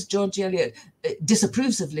because George Eliot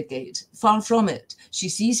disapproves of Lydgate. Far from it. She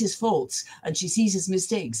sees his faults and she sees his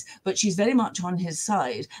mistakes, but she's very much on his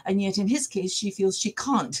side. And yet in his case, she feels she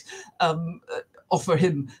can't offer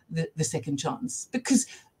him the second chance because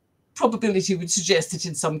probability would suggest that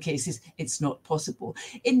in some cases it's not possible.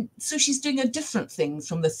 So she's doing a different thing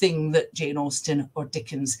from the thing that Jane Austen or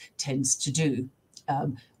Dickens tends to do,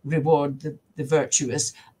 reward the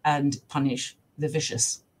virtuous and punish the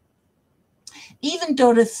vicious. Even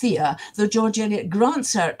Dorothea, though George Eliot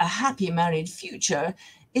grants her a happy married future,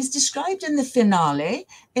 is described in the finale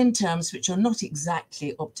in terms which are not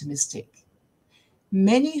exactly optimistic.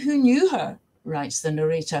 Many who knew her, writes the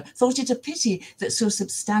narrator, thought it a pity that so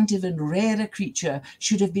substantive and rare a creature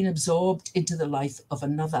should have been absorbed into the life of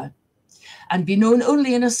another, and be known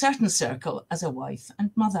only in a certain circle as a wife and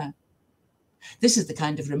mother. This is the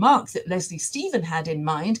kind of remark that Leslie Stephen had in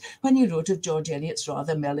mind when he wrote of George Eliot's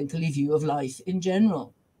rather melancholy view of life in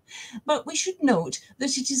general. But we should note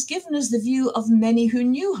that it is given as the view of many who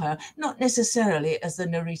knew her, not necessarily as the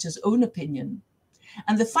narrator's own opinion.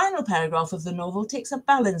 And the final paragraph of the novel takes a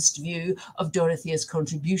balanced view of Dorothea's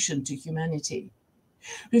contribution to humanity.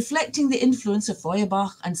 Reflecting the influence of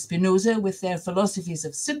Feuerbach and Spinoza with their philosophies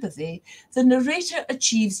of sympathy, the narrator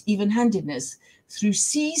achieves even-handedness through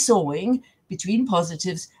seesawing between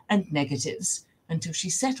positives and negatives until she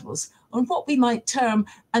settles on what we might term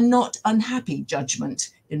a not unhappy judgment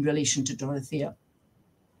in relation to Dorothea.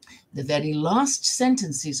 The very last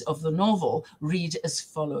sentences of the novel read as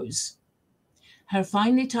follows. Her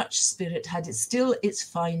finely touched spirit had still its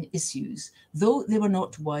fine issues, though they were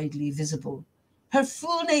not widely visible. Her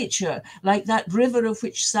full nature, like that river of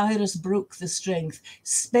which Cyrus broke the strength,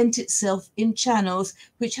 spent itself in channels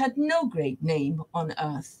which had no great name on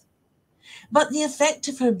earth. But the effect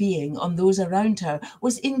of her being on those around her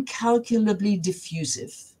was incalculably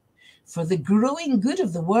diffusive. For the growing good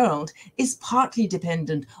of the world is partly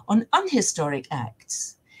dependent on unhistoric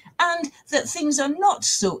acts, and that things are not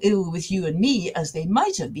so ill with you and me as they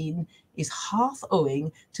might have been is half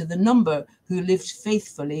owing to the number who lived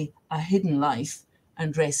faithfully a hidden life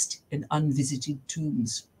and rest in unvisited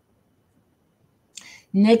tombs.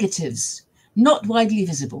 Negatives, not widely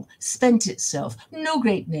visible, spent itself, no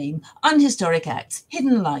great name, unhistoric acts,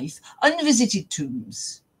 hidden life, unvisited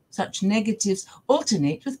tombs. Such negatives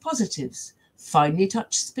alternate with positives. Finely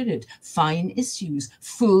touched spirit, fine issues,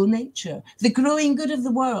 full nature, the growing good of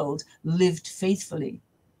the world, lived faithfully.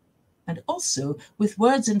 And also with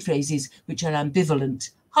words and phrases which are ambivalent,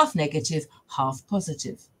 half negative, half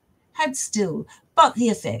positive. Had still, but the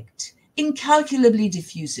effect, incalculably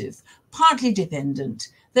diffusive, partly dependent,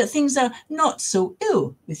 that things are not so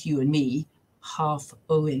ill with you and me, half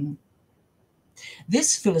owing.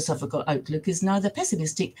 This philosophical outlook is neither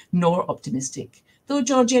pessimistic nor optimistic, though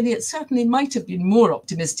George Eliot certainly might have been more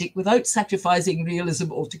optimistic without sacrificing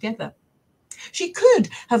realism altogether. She could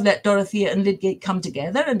have let Dorothea and Lydgate come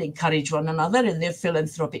together and encourage one another in their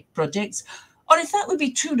philanthropic projects, or if that would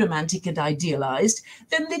be too romantic and idealised,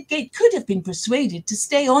 then Lydgate could have been persuaded to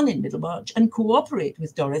stay on in Middlemarch and cooperate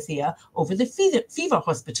with Dorothea over the fever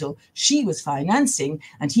hospital she was financing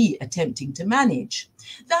and he attempting to manage.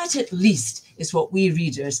 That at least is what we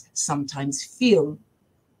readers sometimes feel.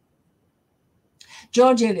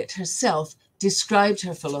 George Eliot herself described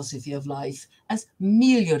her philosophy of life as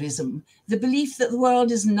meliorism, the belief that the world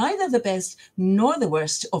is neither the best nor the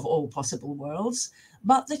worst of all possible worlds,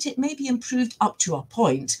 but that it may be improved up to a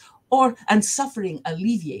point, and suffering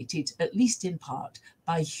alleviated, at least in part,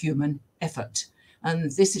 by human effort. And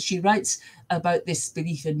this, she writes about this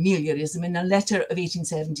belief in meliorism in a letter of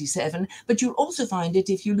 1877, but you'll also find it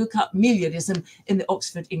if you look up meliorism in the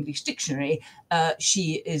Oxford English Dictionary.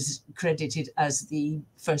 She is credited as the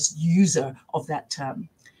first user of that term,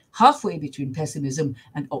 halfway between pessimism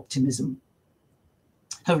and optimism.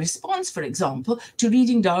 Her response, for example, to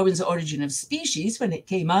reading Darwin's Origin of Species when it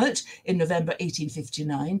came out in November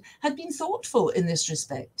 1859 had been thoughtful in this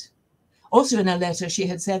respect. Also in a letter, she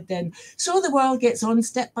had said then, so the world gets on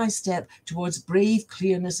step by step towards brave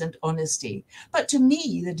clearness and honesty. But to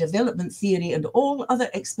me, the development theory and all other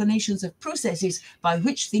explanations of processes by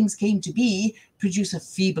which things came to be produce a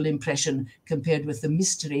feeble impression compared with the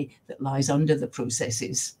mystery that lies under the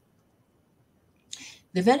processes.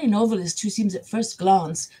 The very novelist who seems at first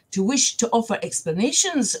glance to wish to offer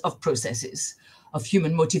explanations of processes, of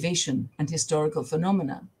human motivation and historical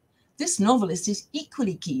phenomena. This novelist is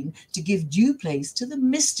equally keen to give due place to the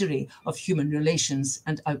mystery of human relations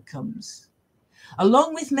and outcomes.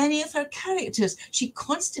 Along with many of her characters, she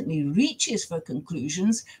constantly reaches for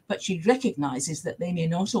conclusions, but she recognizes that they may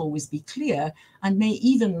not always be clear and may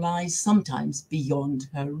even lie sometimes beyond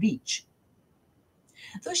her reach.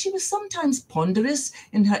 Though she was sometimes ponderous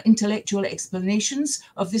in her intellectual explanations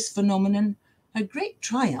of this phenomenon, her great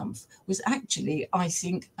triumph was actually, I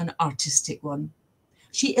think, an artistic one.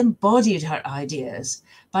 She embodied her ideas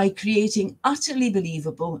by creating utterly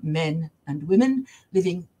believable men and women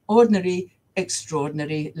living ordinary,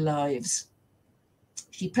 extraordinary lives.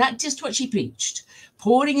 She practiced what she preached,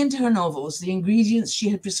 pouring into her novels the ingredients she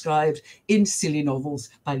had prescribed in silly novels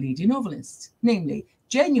by leading novelists, namely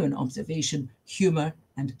genuine observation, humour,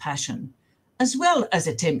 and passion, as well as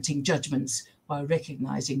attempting judgments while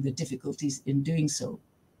recognising the difficulties in doing so.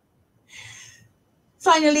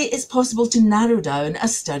 Finally, it's possible to narrow down a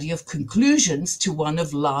study of conclusions to one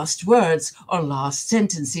of last words or last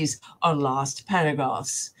sentences or last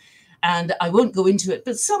paragraphs. And I won't go into it,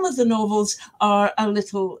 but some of the novels are a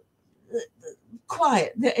little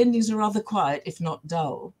quiet. Their endings are rather quiet, if not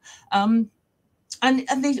dull. And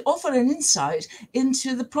they offer an insight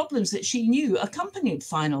into the problems that she knew accompanied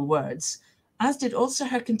final words, as did also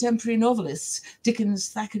her contemporary novelists, Dickens,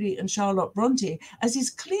 Thackeray, and Charlotte Bronte, as is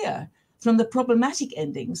clear from the problematic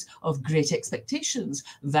endings of Great Expectations,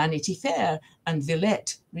 Vanity Fair, and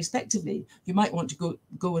Villette, respectively. You might want to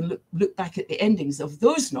go and look back at the endings of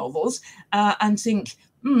those novels and think,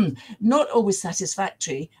 not always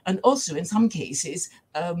satisfactory. And also, in some cases,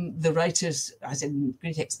 the writers, as in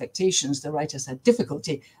Great Expectations, the writers had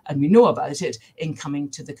difficulty, and we know about it, in coming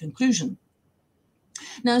to the conclusion.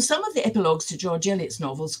 Now, some of the epilogues to George Eliot's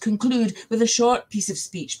novels conclude with a short piece of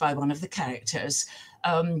speech by one of the characters.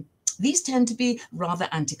 These tend to be rather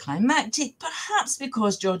anticlimactic, perhaps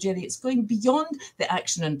because George Eliot's going beyond the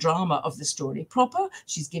action and drama of the story proper.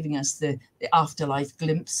 She's giving us the afterlife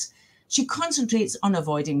glimpse. She concentrates on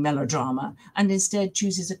avoiding melodrama and instead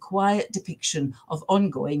chooses a quiet depiction of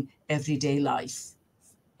ongoing everyday life.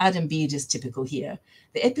 Adam Bede is typical here.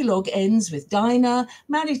 The epilogue ends with Dinah,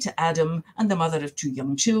 married to Adam and the mother of 2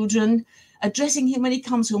 young children, addressing him when he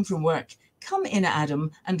comes home from work. "Come in,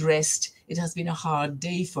 Adam, and rest. It has been a hard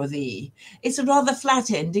day for thee." It's a rather flat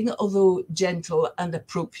ending, although gentle and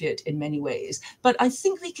appropriate in many ways. But I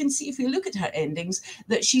think we can see, if we look at her endings,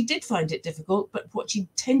 that she did find it difficult, but what she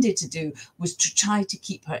tended to do was to try to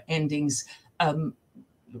keep her endings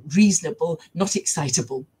reasonable, not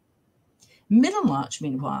excitable. Middlemarch,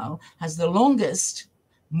 meanwhile, has the longest,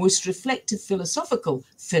 most reflective philosophical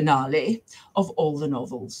finale of all the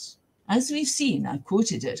novels. As we've seen, I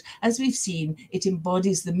quoted it, as we've seen, it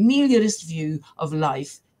embodies the meliorist view of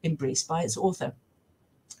life embraced by its author.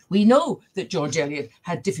 We know that George Eliot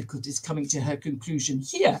had difficulties coming to her conclusion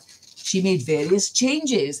here. She made various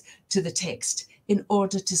changes to the text in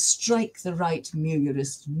order to strike the right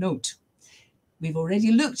meliorist note. We've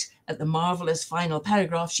already looked at the marvellous final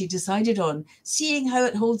paragraph she decided on, seeing how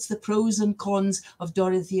it holds the pros and cons of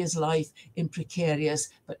Dorothea's life in precarious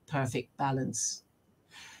but perfect balance.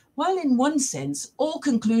 While in one sense, all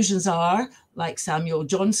conclusions are, like Samuel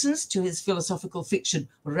Johnson's to his philosophical fiction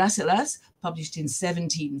Rasselas, published in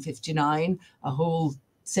 1759, a whole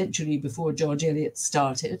century before George Eliot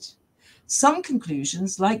started, some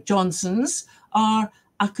conclusions, like Johnson's, are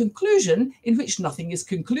a conclusion in which nothing is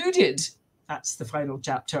concluded. That's the final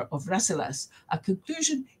chapter of Rasselas, a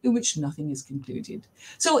conclusion in which nothing is concluded.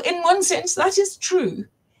 So in one sense, that is true.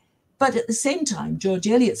 But at the same time, George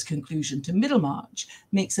Eliot's conclusion to Middlemarch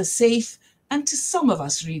makes a safe, and to some of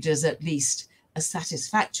us readers at least, a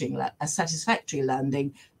satisfactory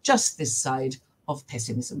landing just this side of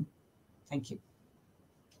pessimism. Thank you.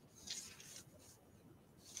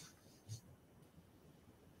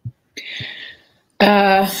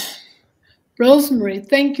 Rosemary,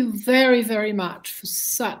 thank you very, very much for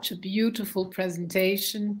such a beautiful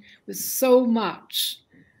presentation with so much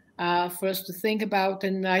for us to think about.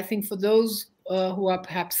 And I think for those who are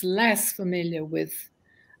perhaps less familiar with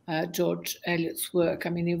George Eliot's work,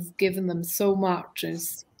 I mean, you've given them so much.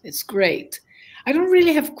 It's great. I don't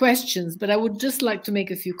really have questions, but I would just like to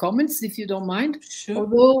make a few comments, if you don't mind. Sure.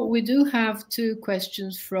 Although we do have 2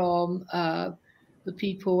 questions from the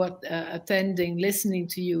people attending, listening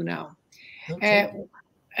to you now. Okay.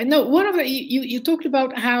 I know one of you talked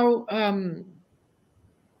about how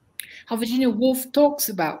Virginia Woolf talks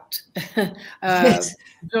about Yes.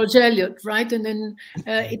 George Eliot, right? And then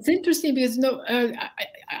it's interesting because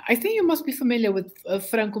I think you must be familiar with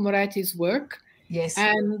Franco Moretti's work. Yes.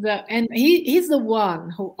 And he's the one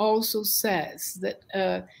who also says that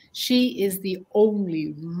she is the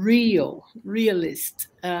only realist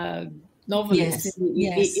novelist in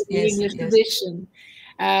the English edition.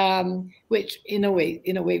 Which in a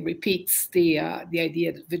way repeats the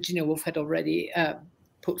idea that Virginia Woolf had already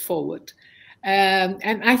put forward.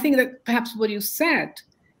 And I think that perhaps what you said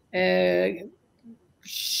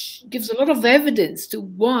gives a lot of evidence to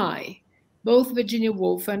why both Virginia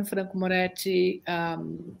Woolf and Franco Moretti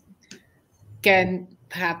can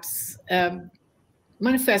perhaps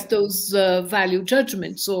manifest those value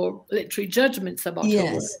judgments or literary judgments about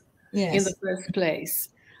her work in the first place.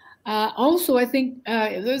 Also, I think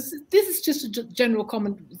this is just a general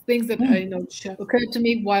comment, things that occurred to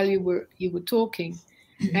me while you were talking.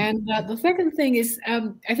 And the second thing is,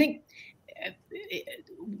 I think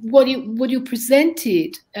what you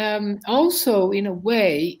presented also, in a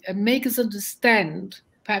way, make us understand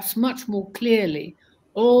perhaps much more clearly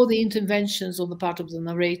all the interventions on the part of the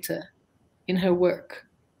narrator in her work.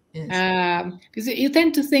 Yes. Because you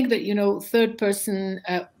tend to think that third-person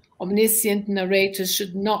omniscient narrators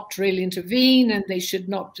should not really intervene, and they should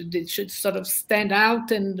sort of stand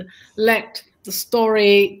out and let the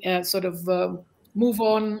story sort of move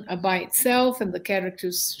on by itself, and the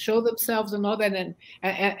characters show themselves and all that,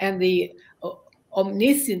 and the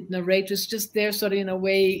omniscient narrators just there sort of in a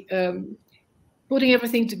way putting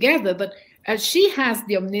everything together. But she has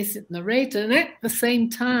the omniscient narrator, and at the same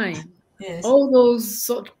time Yes. all those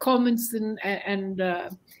sort of comments and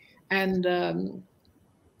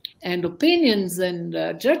opinions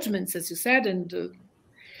and judgments, as you said, and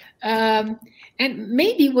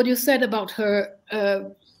maybe what you said about her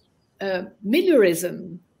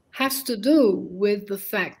Millerism has to do with the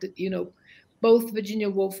fact that, both Virginia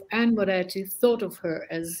Woolf and Moretti thought of her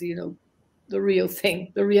as, the real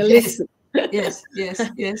thing, the realistic Yes, yes,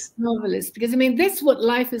 yes. novelist. Because, I mean, that's what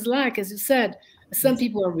life is like, as you said. Some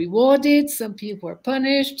people are rewarded, some people are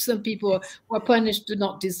punished, some people who are punished do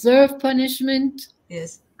not deserve punishment.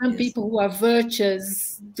 Yes. Some people who are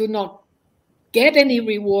virtuous do not get any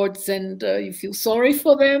rewards, and you feel sorry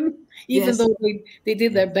for them, even though they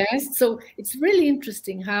did their best. So it's really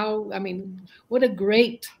interesting how, I mean, what a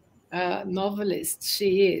great novelist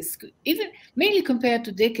she is, even mainly compared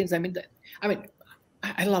to Dickens. I mean,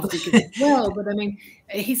 I love Dickens as well, but I mean,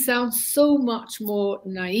 he sounds so much more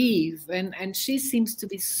naive, and she seems to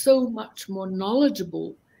be so much more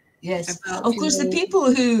knowledgeable. Yes, of course, the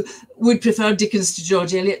people who would prefer Dickens to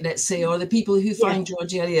George Eliot, let's say, or the people who find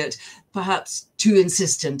George Eliot perhaps too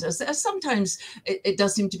insistent, as sometimes it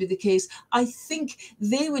does seem to be the case, I think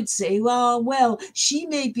they would say, well, she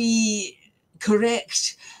may be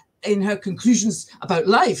correct in her conclusions about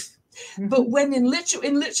life, but when in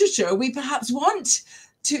literature, we perhaps want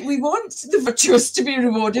the virtuous to be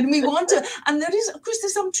rewarded, and we want to, and there is, of course,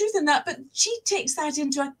 there's some truth in that, but she takes that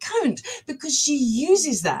into account because she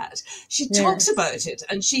uses that. She talks about it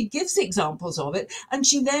and she gives examples of it, and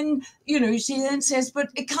she then, she then says, but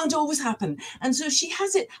it can't always happen. And so she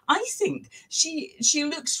has it, I think, she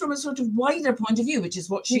looks from a sort of wider point of view, which is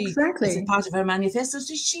what she, as a part of her manifesto,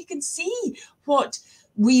 so she can see what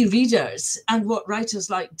we readers and what writers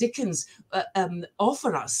like Dickens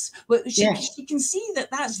offer us. Well, she can see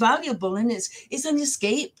that that's valuable, and it's an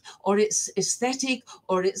escape, or it's aesthetic,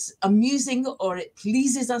 or it's amusing, or it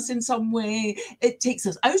pleases us in some way. It takes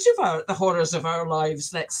us out of the horrors of our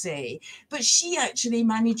lives, let's say. But she actually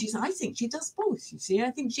manages, I think she does both, you see.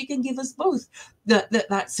 I think she can give us both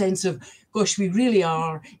that sense of, gosh, we really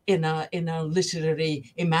are in a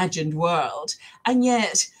literary imagined world, and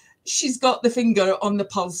yet she's got the finger on the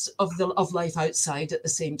pulse of life outside at the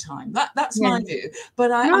same time. That's my view.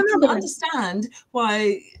 But I can understand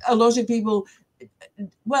why a lot of people,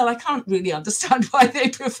 well, I can't really understand why they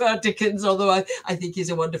prefer Dickens, although I think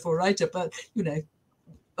he's a wonderful writer. But,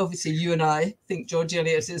 obviously you and I think George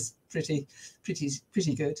Eliot is pretty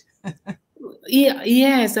good.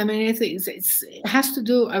 Yes, I mean, it has to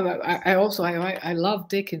do. I love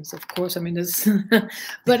Dickens, of course. I mean,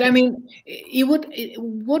 but I mean,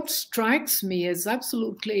 what strikes me as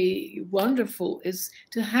absolutely wonderful is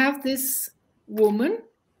to have this woman,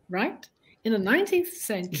 right, in the 19th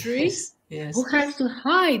century, who has to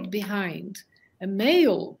hide behind a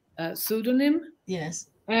male pseudonym. Yes,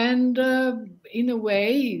 and in a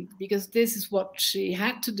way, because this is what she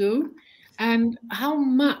had to do. And how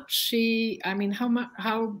much she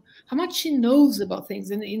knows about things,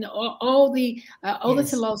 and all the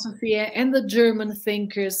philosophy and the German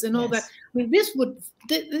thinkers and all that. I mean, this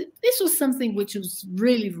was something which was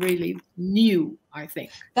really, really new, I think.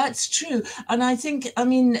 That's true. And I think, I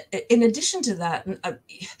mean, in addition to that,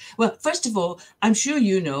 well, first of all, I'm sure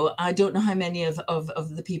I don't know how many of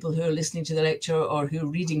the people who are listening to the lecture or who are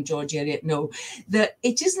reading George Eliot know that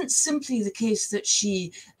it isn't simply the case that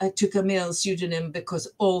she took a male pseudonym because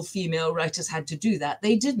all female writers had to do that.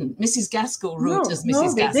 They didn't. Mrs. Gaskell wrote as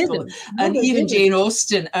Mrs. Gaskell, and even Jane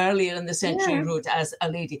Austen earlier in the century wrote as a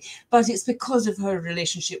lady. But it's because of her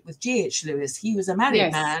relationship with J.H. Lewis. He was a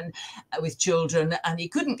married man with children, and he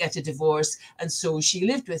couldn't get a divorce, and so she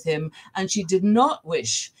lived with him, and she did not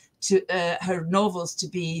wish to her novels to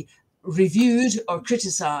be reviewed or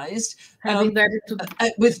criticized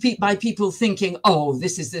by people thinking, oh,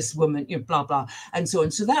 this is this woman, blah blah, and so on.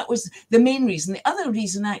 So that was the main reason. The other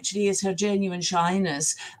reason actually is her genuine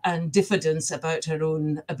shyness and diffidence about her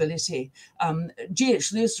own ability.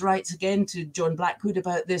 J.H. Lewis writes again to John Blackwood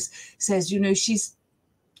about this, says,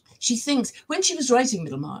 she thinks when she was writing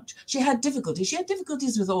Middlemarch, she had difficulties. She had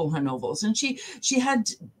difficulties with all her novels, and she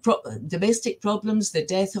had domestic problems, the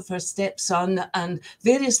death of her stepson, and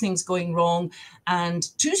various things going wrong,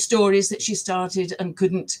 and 2 stories that she started and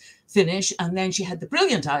couldn't finish. And then she had the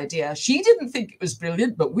brilliant idea, she didn't think it was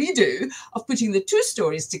brilliant, but we do, of putting the 2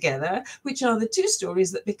 stories together, which are the 2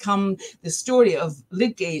 stories that become the story of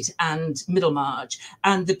Lydgate and Middlemarch,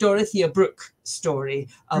 and the Dorothea Brooke story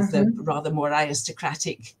of the rather more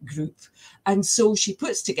aristocratic group. And so she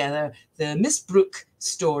puts together the Miss Brooke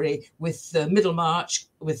story with the Middlemarch,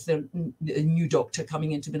 with the new doctor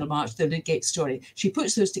coming into Middlemarch, the Lydgate story. She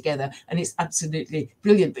puts those together and it's absolutely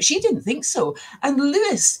brilliant. But she didn't think so. And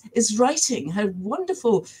Lewis is writing, her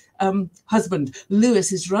wonderful husband,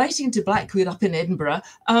 Lewis, is writing to Blackwood up in Edinburgh.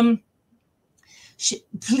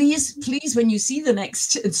 Please, when you see the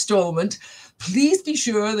next installment, please be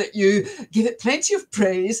sure that you give it plenty of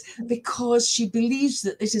praise, because she believes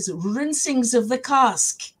that it is rinsings of the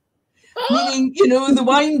cask. Meaning, you know, the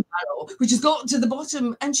wine barrel, which has got to the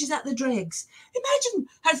bottom and she's at the dregs. Imagine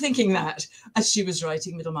her thinking that as she was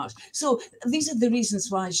writing Middlemarch. So these are the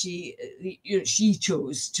reasons why she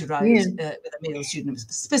chose to write with a male pseudonym,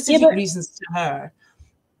 specific reasons to her.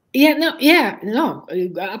 No,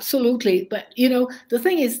 absolutely. But, you know, the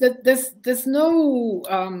thing is that there's no,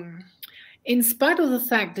 in spite of the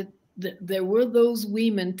fact that there were those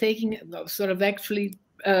women taking sort of actually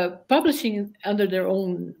publishing under their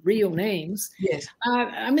own real names. Yes.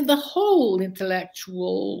 I mean, the whole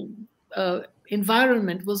intellectual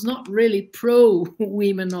environment was not really pro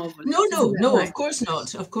women novelists. No, right? Of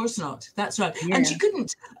course not. That's right. Yeah. And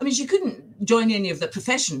she couldn't join any of the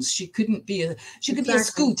professions. She could be a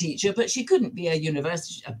school teacher, but she couldn't be a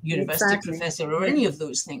university professor or any of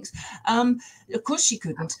those things. Of course she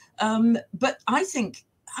couldn't. But I think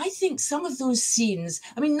some of those scenes,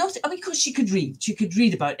 because she could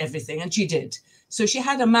read about everything, and she did. So she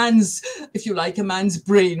had a man's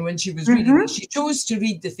brain when she was reading it. She chose to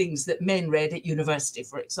read the things that men read at university,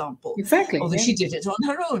 for example. Exactly. Although she did it on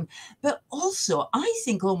her own. But also, I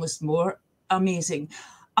think almost more amazing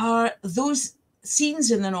are those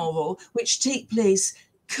scenes in the novel which take place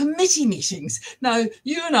committee meetings. Now,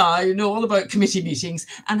 you and I know all about committee meetings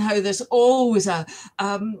and how there's always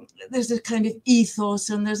there's a kind of ethos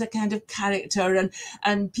and there's a kind of character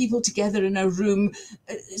and people together in a room.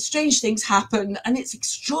 Strange things happen and it's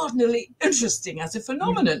extraordinarily interesting as a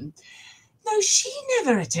phenomenon. Now, she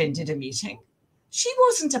never attended a meeting. She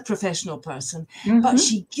wasn't a professional person, but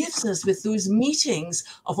she gives us with those meetings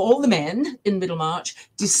of all the men in Middlemarch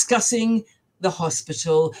discussing the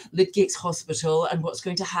hospital, Lydgate's hospital, and what's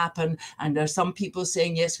going to happen. And there are some people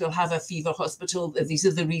saying, yes, we'll have a fever hospital. These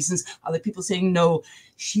are the reasons. Other people saying, no.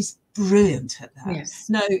 She's brilliant at that.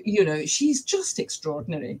 Yes. Now, you know, she's just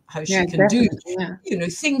extraordinary how she can do, you know,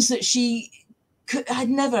 things that she had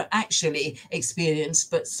never actually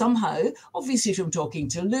experienced, but somehow, obviously from talking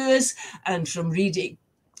to Lewis and from reading,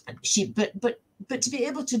 but to be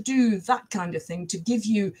able to do that kind of thing, to give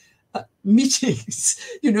you meetings,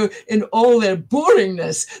 you know, in all their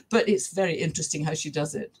boringness, but it's very interesting how she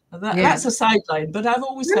does it. That's a sideline, but I've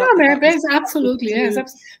always absolutely yes.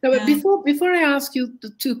 No, before I ask you the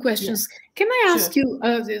two questions, can I ask you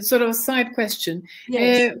sort of a side question?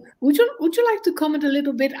 Yes. Would you like to comment a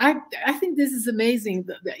little bit? I think this is amazing.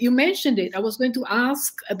 You mentioned it. I was going to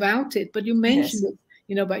ask about it, but you mentioned it,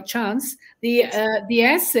 you know, by chance. The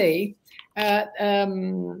essay.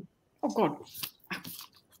 Oh God.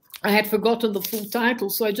 I had forgotten the full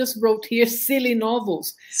title, so I just wrote here "Silly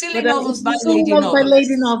Novels." Silly novels by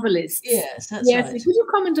lady novelists. Yes, that's right. Could you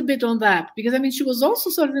comment a bit on that? Because I mean, she was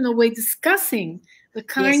also sort of in a way discussing the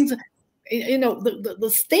kinds of, you know,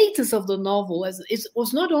 the status of the novel, as it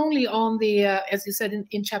was not only on the, as you said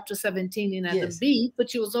in chapter 17 in Adam B,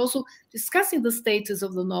 but she was also discussing the status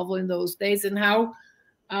of the novel in those days and how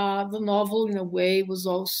the novel, in a way, was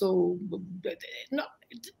also not.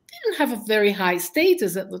 Didn't have a very high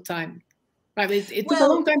status at the time, right? It took a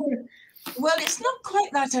long time to... Well, it's not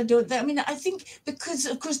quite that. I think because,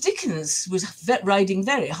 of course, Dickens was riding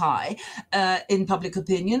very high in public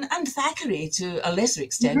opinion, and Thackeray to a lesser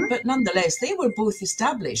extent, but nonetheless, they were both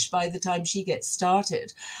established by the time she gets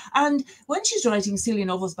started. And when she's writing Silly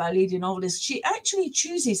Novels by Lady Novelists, she actually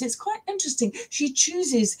chooses, it's quite interesting, she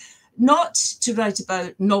chooses not to write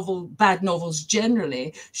about bad novels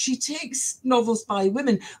generally. She takes novels by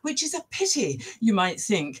women, which is a pity, you might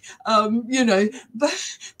think, you know,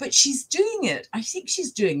 but she's doing it. I think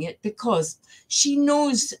she's doing it because she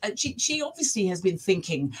knows, she obviously has been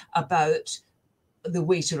thinking about the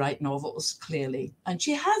way to write novels, clearly. And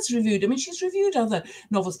she has reviewed, she's reviewed other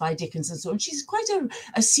novels by Dickens and so on. She's quite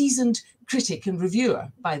a seasoned critic and reviewer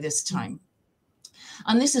by this time.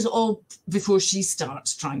 And this is all before she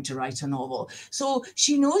starts trying to write a novel. So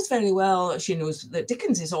she knows very well, she knows that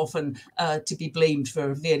Dickens is often to be blamed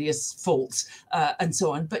for various faults and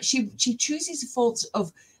so on. But she chooses the faults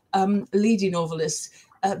of lady novelists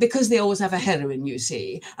because they always have a heroine, you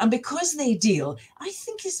see. And because they deal, I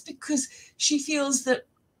think it's because she feels that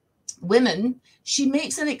women, she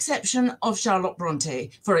makes an exception of Charlotte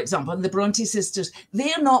Bronte, for example, and the Bronte sisters.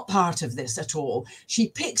 They're not part of this at all. She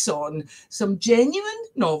picks on some genuine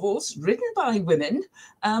novels written by women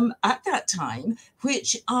at that time,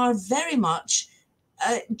 which are very much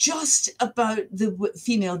just about the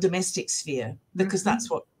female domestic sphere, because that's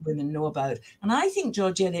what women know about. And I think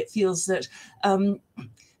George Eliot feels that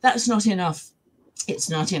that's not enough. It's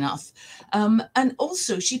not enough. And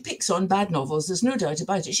also she picks on bad novels. There's no doubt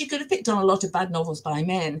about it. She could have picked on a lot of bad novels by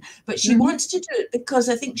men, but she wants to do it because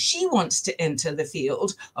I think she wants to enter the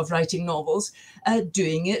field of writing novels,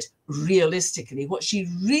 doing it realistically. What she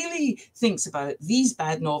really thinks about these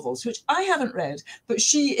bad novels, which I haven't read, but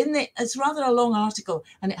it's rather a long article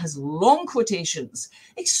and it has long quotations,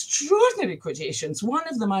 extraordinary quotations. One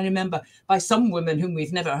of them I remember by some woman whom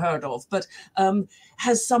we've never heard of, but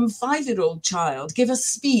has some 5-year-old child give a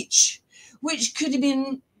speech which could have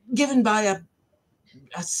been given by a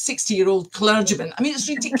 60-year-old clergyman. I mean, it's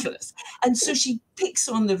ridiculous. And so she picks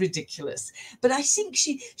on the ridiculous. But I think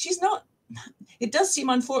she's not, it does seem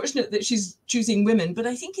unfortunate that she's choosing women, but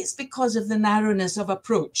I think it's because of the narrowness of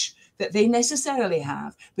approach that they necessarily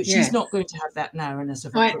have. But she's not going to have that narrowness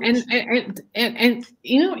of approach. And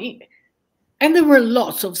you know, and there were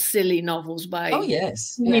lots of silly novels by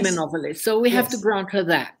women novelists, so we have to grant her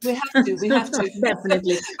that. We have to.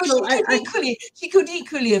 Definitely. But so she could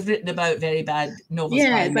equally have written about very bad novels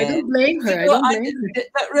by men. I don't blame her.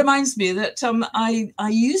 That reminds me that I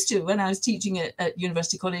used to, when I was teaching at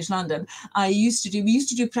University College London, we used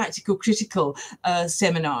to do practical critical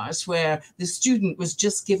seminars where the student was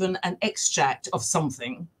just given an extract of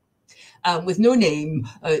something with no name,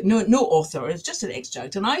 no author. It's just an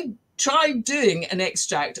extract, and I tried doing an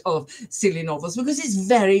extract of silly novels because it's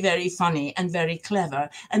very, very funny and very clever.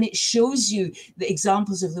 And it shows you the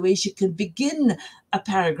examples of the way she can begin a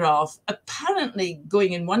paragraph apparently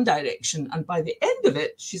going in one direction. And by the end of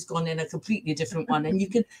it, she's gone in a completely different one. And you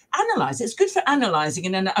can analyze. It's good for analyzing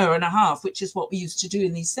in an hour and a half, which is what we used to do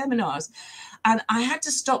in these seminars. And I had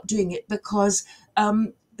to stop doing it because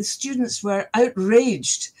the students were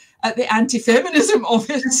outraged at the anti-feminism of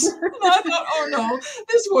it. And I thought, oh no,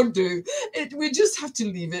 this won't do. We just have to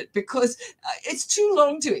leave it because it's too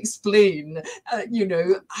long to explain,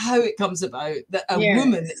 how it comes about that a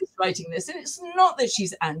woman is writing this. And it's not that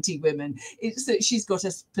she's anti-women, it's that she's got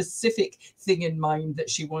a specific thing in mind that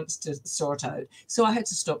she wants to sort out. So I had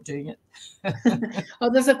to stop doing it.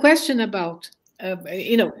 Oh, there's a question about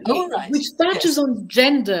which touches on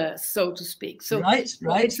gender, so to speak. So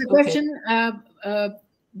it's a question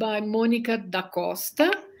by Monica da Costa.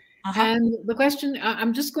 And the question,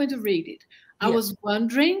 I'm just going to read it. I was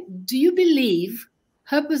wondering, do you believe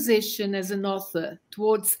her position as an author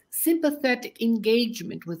towards sympathetic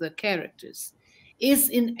engagement with her characters is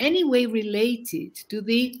in any way related to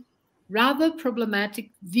the rather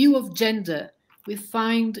problematic view of gender we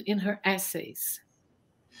find in her essays?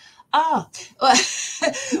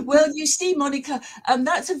 Well, you see, Monica,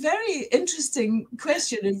 that's a very interesting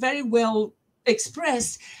question and very well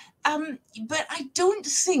expressed. But I don't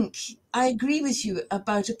think I agree with you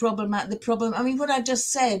about the problem. I mean, what I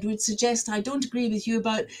just said would suggest I don't agree with you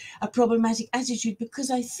about a problematic attitude, because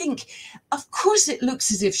I think, of course, it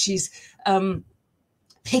looks as if she's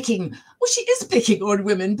she is picking on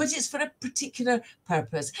women, but it's for a particular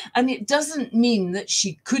purpose. And it doesn't mean that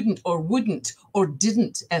she couldn't or wouldn't or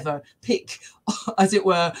didn't ever pick, as it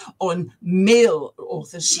were, on male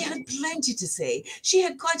authors. She had plenty to say. She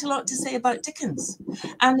had quite a lot to say about Dickens.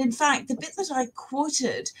 And in fact, the bit that I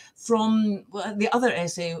quoted from the other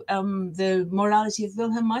essay, the Morality of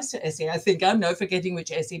Wilhelm Meister essay, I think, I'm now forgetting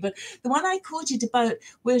which essay, but the one I quoted about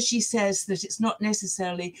where she says that it's not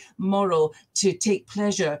necessarily moral to take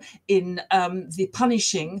pleasure in the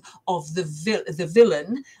punishing of the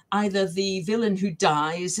villain, either the villain who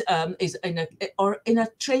dies is in a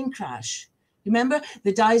train crash. Remember,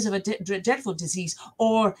 the dies of a dreadful disease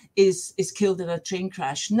or is killed in a train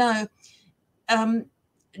crash. Now,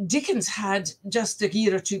 Dickens had just a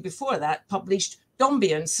year or two before that published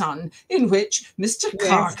Dombey and Son, in which Mr.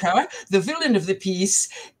 Carker, the villain of the piece,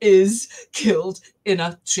 is killed in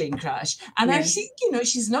a train crash. And I think,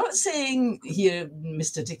 she's not saying here,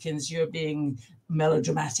 Mr. Dickens, you're being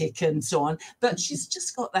melodramatic and so on, but she's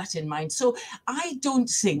just got that in mind. So I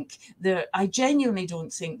genuinely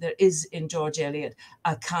don't think there is in George Eliot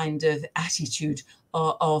a kind of attitude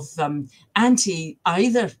anti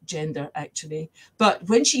either gender, actually. But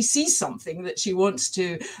when she sees something that she wants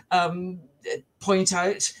to point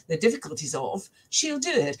out the difficulties of, she'll do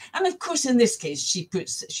it. And of course, in this case, she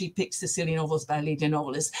picks the silly novels by lady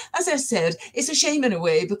novelists. As I said, it's a shame in a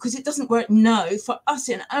way, because it doesn't work now for us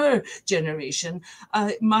in our generation.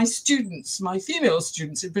 My students, my female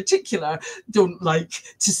students in particular, don't like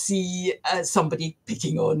to see somebody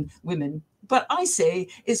picking on women. But I say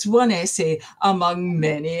it's one essay among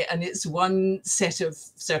many, and it's one set of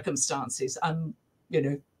circumstances. And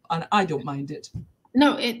I don't mind it.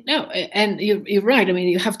 No, and you're right. I mean,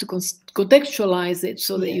 you have to contextualize it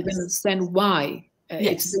so that you can understand why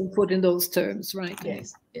it's been put in those terms, right?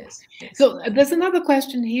 Yes. So there's another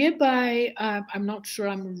question here by, I'm not sure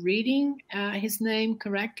I'm reading his name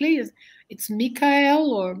correctly. It's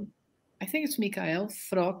Mikael, or I think it's Mikael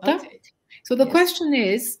Frota. Okay. So the question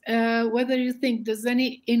is whether you think there's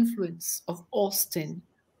any influence of Austen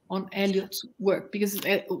on Eliot's work, because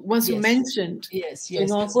once you mentioned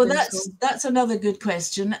well, that's another good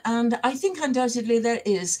question, and I think undoubtedly there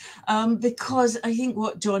is, because I think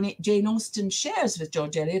what Jane Austen shares with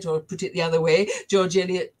George Eliot, or put it the other way, George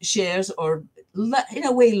Eliot shares, or in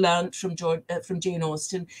a way learnt from Jane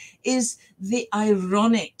Austen, is the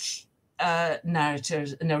ironic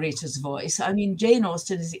narrator's voice. I mean, Jane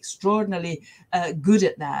Austen is extraordinarily good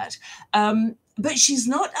at that. But she's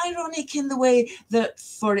not ironic in the way that,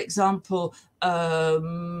 for example,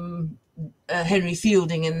 Henry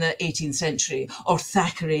Fielding in the 18th century, or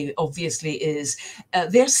Thackeray obviously is.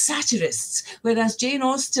 They're satirists, whereas Jane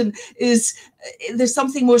Austen is, there's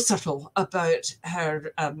something more subtle about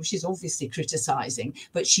her. She's obviously criticising,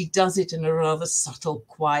 but she does it in a rather subtle,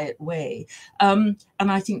 quiet way. And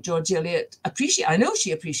I think George Eliot I know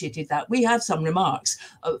she appreciated that. We have some remarks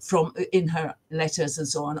in her letters and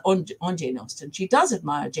so on Jane Austen. She does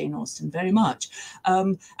admire Jane Austen very much.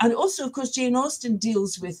 And also, of course, Jane Austen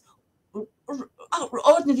deals with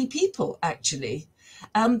ordinary people, actually.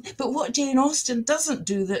 But what Jane Austen doesn't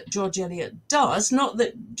do that George Eliot does, not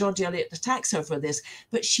that George Eliot attacks her for this,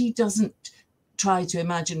 but she doesn't try to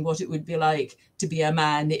imagine what it would be like to be a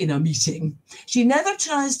man in a meeting. She never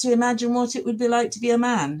tries to imagine what it would be like to be a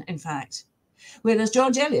man, in fact. Whereas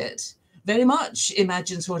George Eliot very much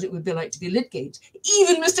imagines what it would be like to be Lydgate,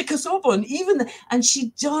 even Mr. Casaubon, and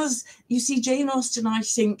she does. You see, Jane Austen, I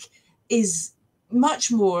think, is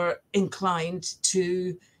much more inclined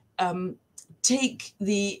to take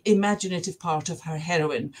the imaginative part of her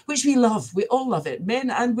heroine, which we love. We all love it.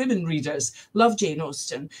 Men and women readers love Jane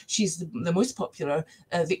Austen. She's the most popular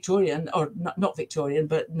Victorian, or not Victorian,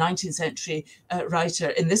 but 19th century writer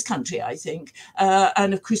in this country, I think.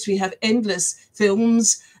 And of course, we have endless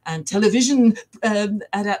films and television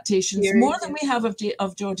adaptations, more than we have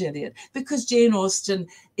of George Eliot, because Jane Austen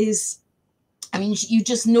is, I mean, you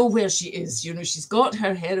just know where she is. You know, she's got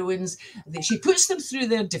her heroines. She puts them through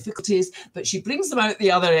their difficulties, but she brings them out the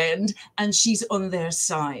other end, and she's on their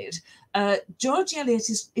side. George Eliot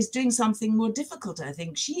is doing something more difficult, I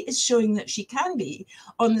think. She is showing that she can be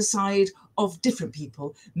on the side of different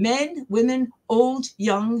people, men, women, old,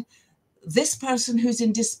 young, this person who's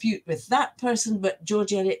in dispute with that person, but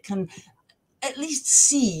George Eliot can at least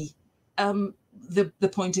see the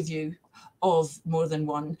point of view of more than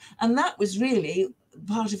one. And that was really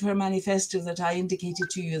part of her manifesto that I indicated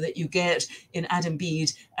to you, that you get in Adam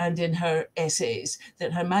Bede and in her essays,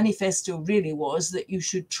 that her manifesto really was that you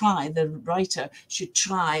should try, the writer should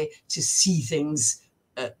try to see things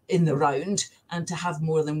in the round and to have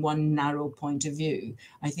more than one narrow point of view.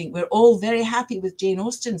 I think we're all very happy with Jane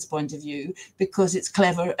Austen's point of view because it's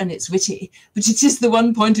clever and it's witty, but it is the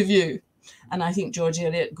one point of view. And I think George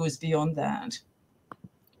Eliot goes beyond that.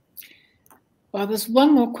 Well, there's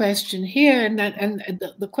one more question here, and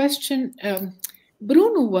the question,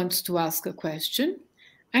 Bruno wants to ask a question,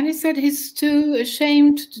 and he said he's too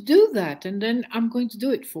ashamed to do that, and then I'm going to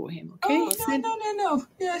do it for him. Okay? Oh, no.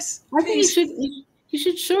 Yes. I think he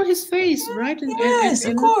should show his face, right? Yes,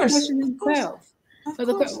 of course. So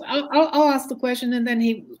I'll ask the question, and then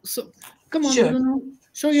come on, sure. Bruno,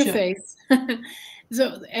 show your face.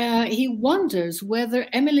 So he wonders whether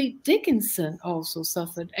Emily Dickinson also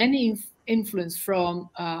suffered any influence from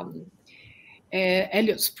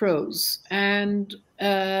Eliot's prose and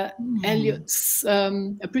Eliot's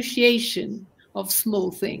appreciation of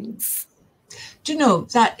small things. Do you know,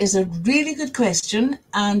 that is a really good question,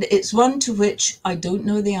 and it's one to which I don't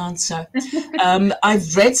know the answer.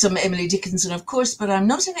 I've read some Emily Dickinson, of course, but I'm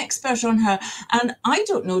not an expert on her, and I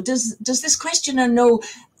don't know. Does this questioner know?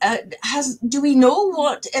 Do we know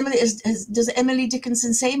what Emily is? Does Emily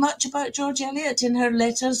Dickinson say much about George Eliot in her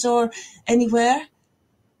letters or anywhere?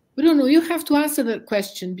 Bruno, you have to answer that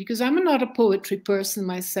question because I'm not a poetry person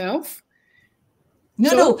myself.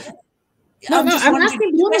 No, I'm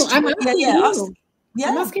asking Bruno.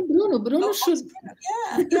 I'm asking Bruno. Bruno should.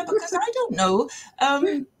 Yeah, because I don't know.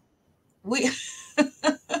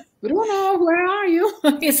 Bruno, where are you?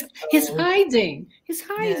 He's hiding. He's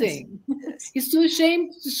hiding. Yes. He's too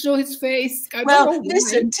ashamed to show his face. Well,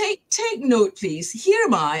 listen, take note, please. Here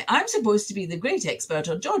am I. I'm supposed to be the great expert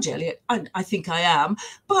on George Eliot, and I think I am,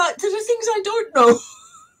 but there are things I don't know.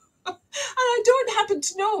 And I don't happen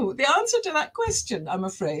to know the answer to that question, I'm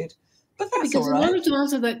afraid. But that's because all right. In order to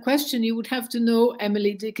answer that question, you would have to know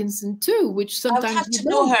Emily Dickinson too, which sometimes I would have to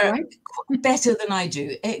know her better than I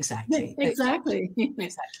do. Exactly. Exactly.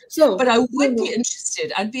 So, but I would be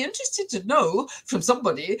interested. I'd be interested to know from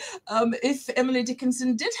somebody if Emily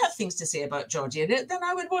Dickinson did have things to say about George Eliot, then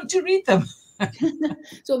I would want to read them.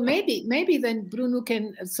 So maybe then Bruno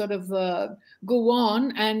can sort of go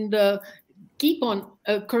on and keep on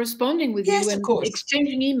corresponding with you and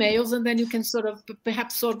exchanging emails, and then you can sort of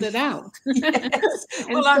perhaps sort that out. Yes.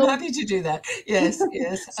 Well, I'm happy to do that. Yes.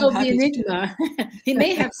 So the enigma, he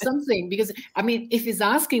may have something, because I mean, if he's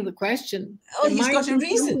asking the question, he's got a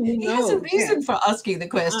reason. He has a reason for asking the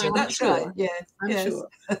question. That's right. Yes. I'm sure.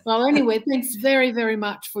 Well, anyway, thanks very, very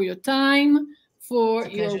much for your time, for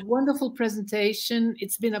your wonderful presentation.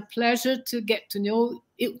 It's been a pleasure to get to know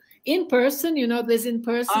you in person. There's in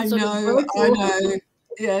person. I know.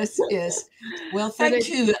 Yes. Well, thank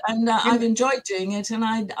you. And I've enjoyed doing it, and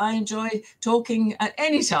I enjoy talking at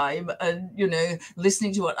any time and,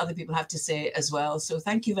 listening to what other people have to say as well. So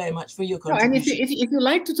thank you very much for your contribution. And if you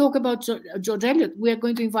like to talk about George Eliot, we are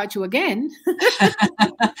going to invite you again.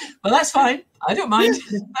 Well, that's fine. I don't mind.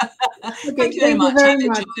 Thank you very much. I've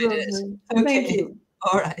enjoyed it. Okay. Thank you.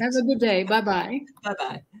 All right. Have a good day. Bye-bye.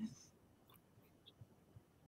 Bye-bye.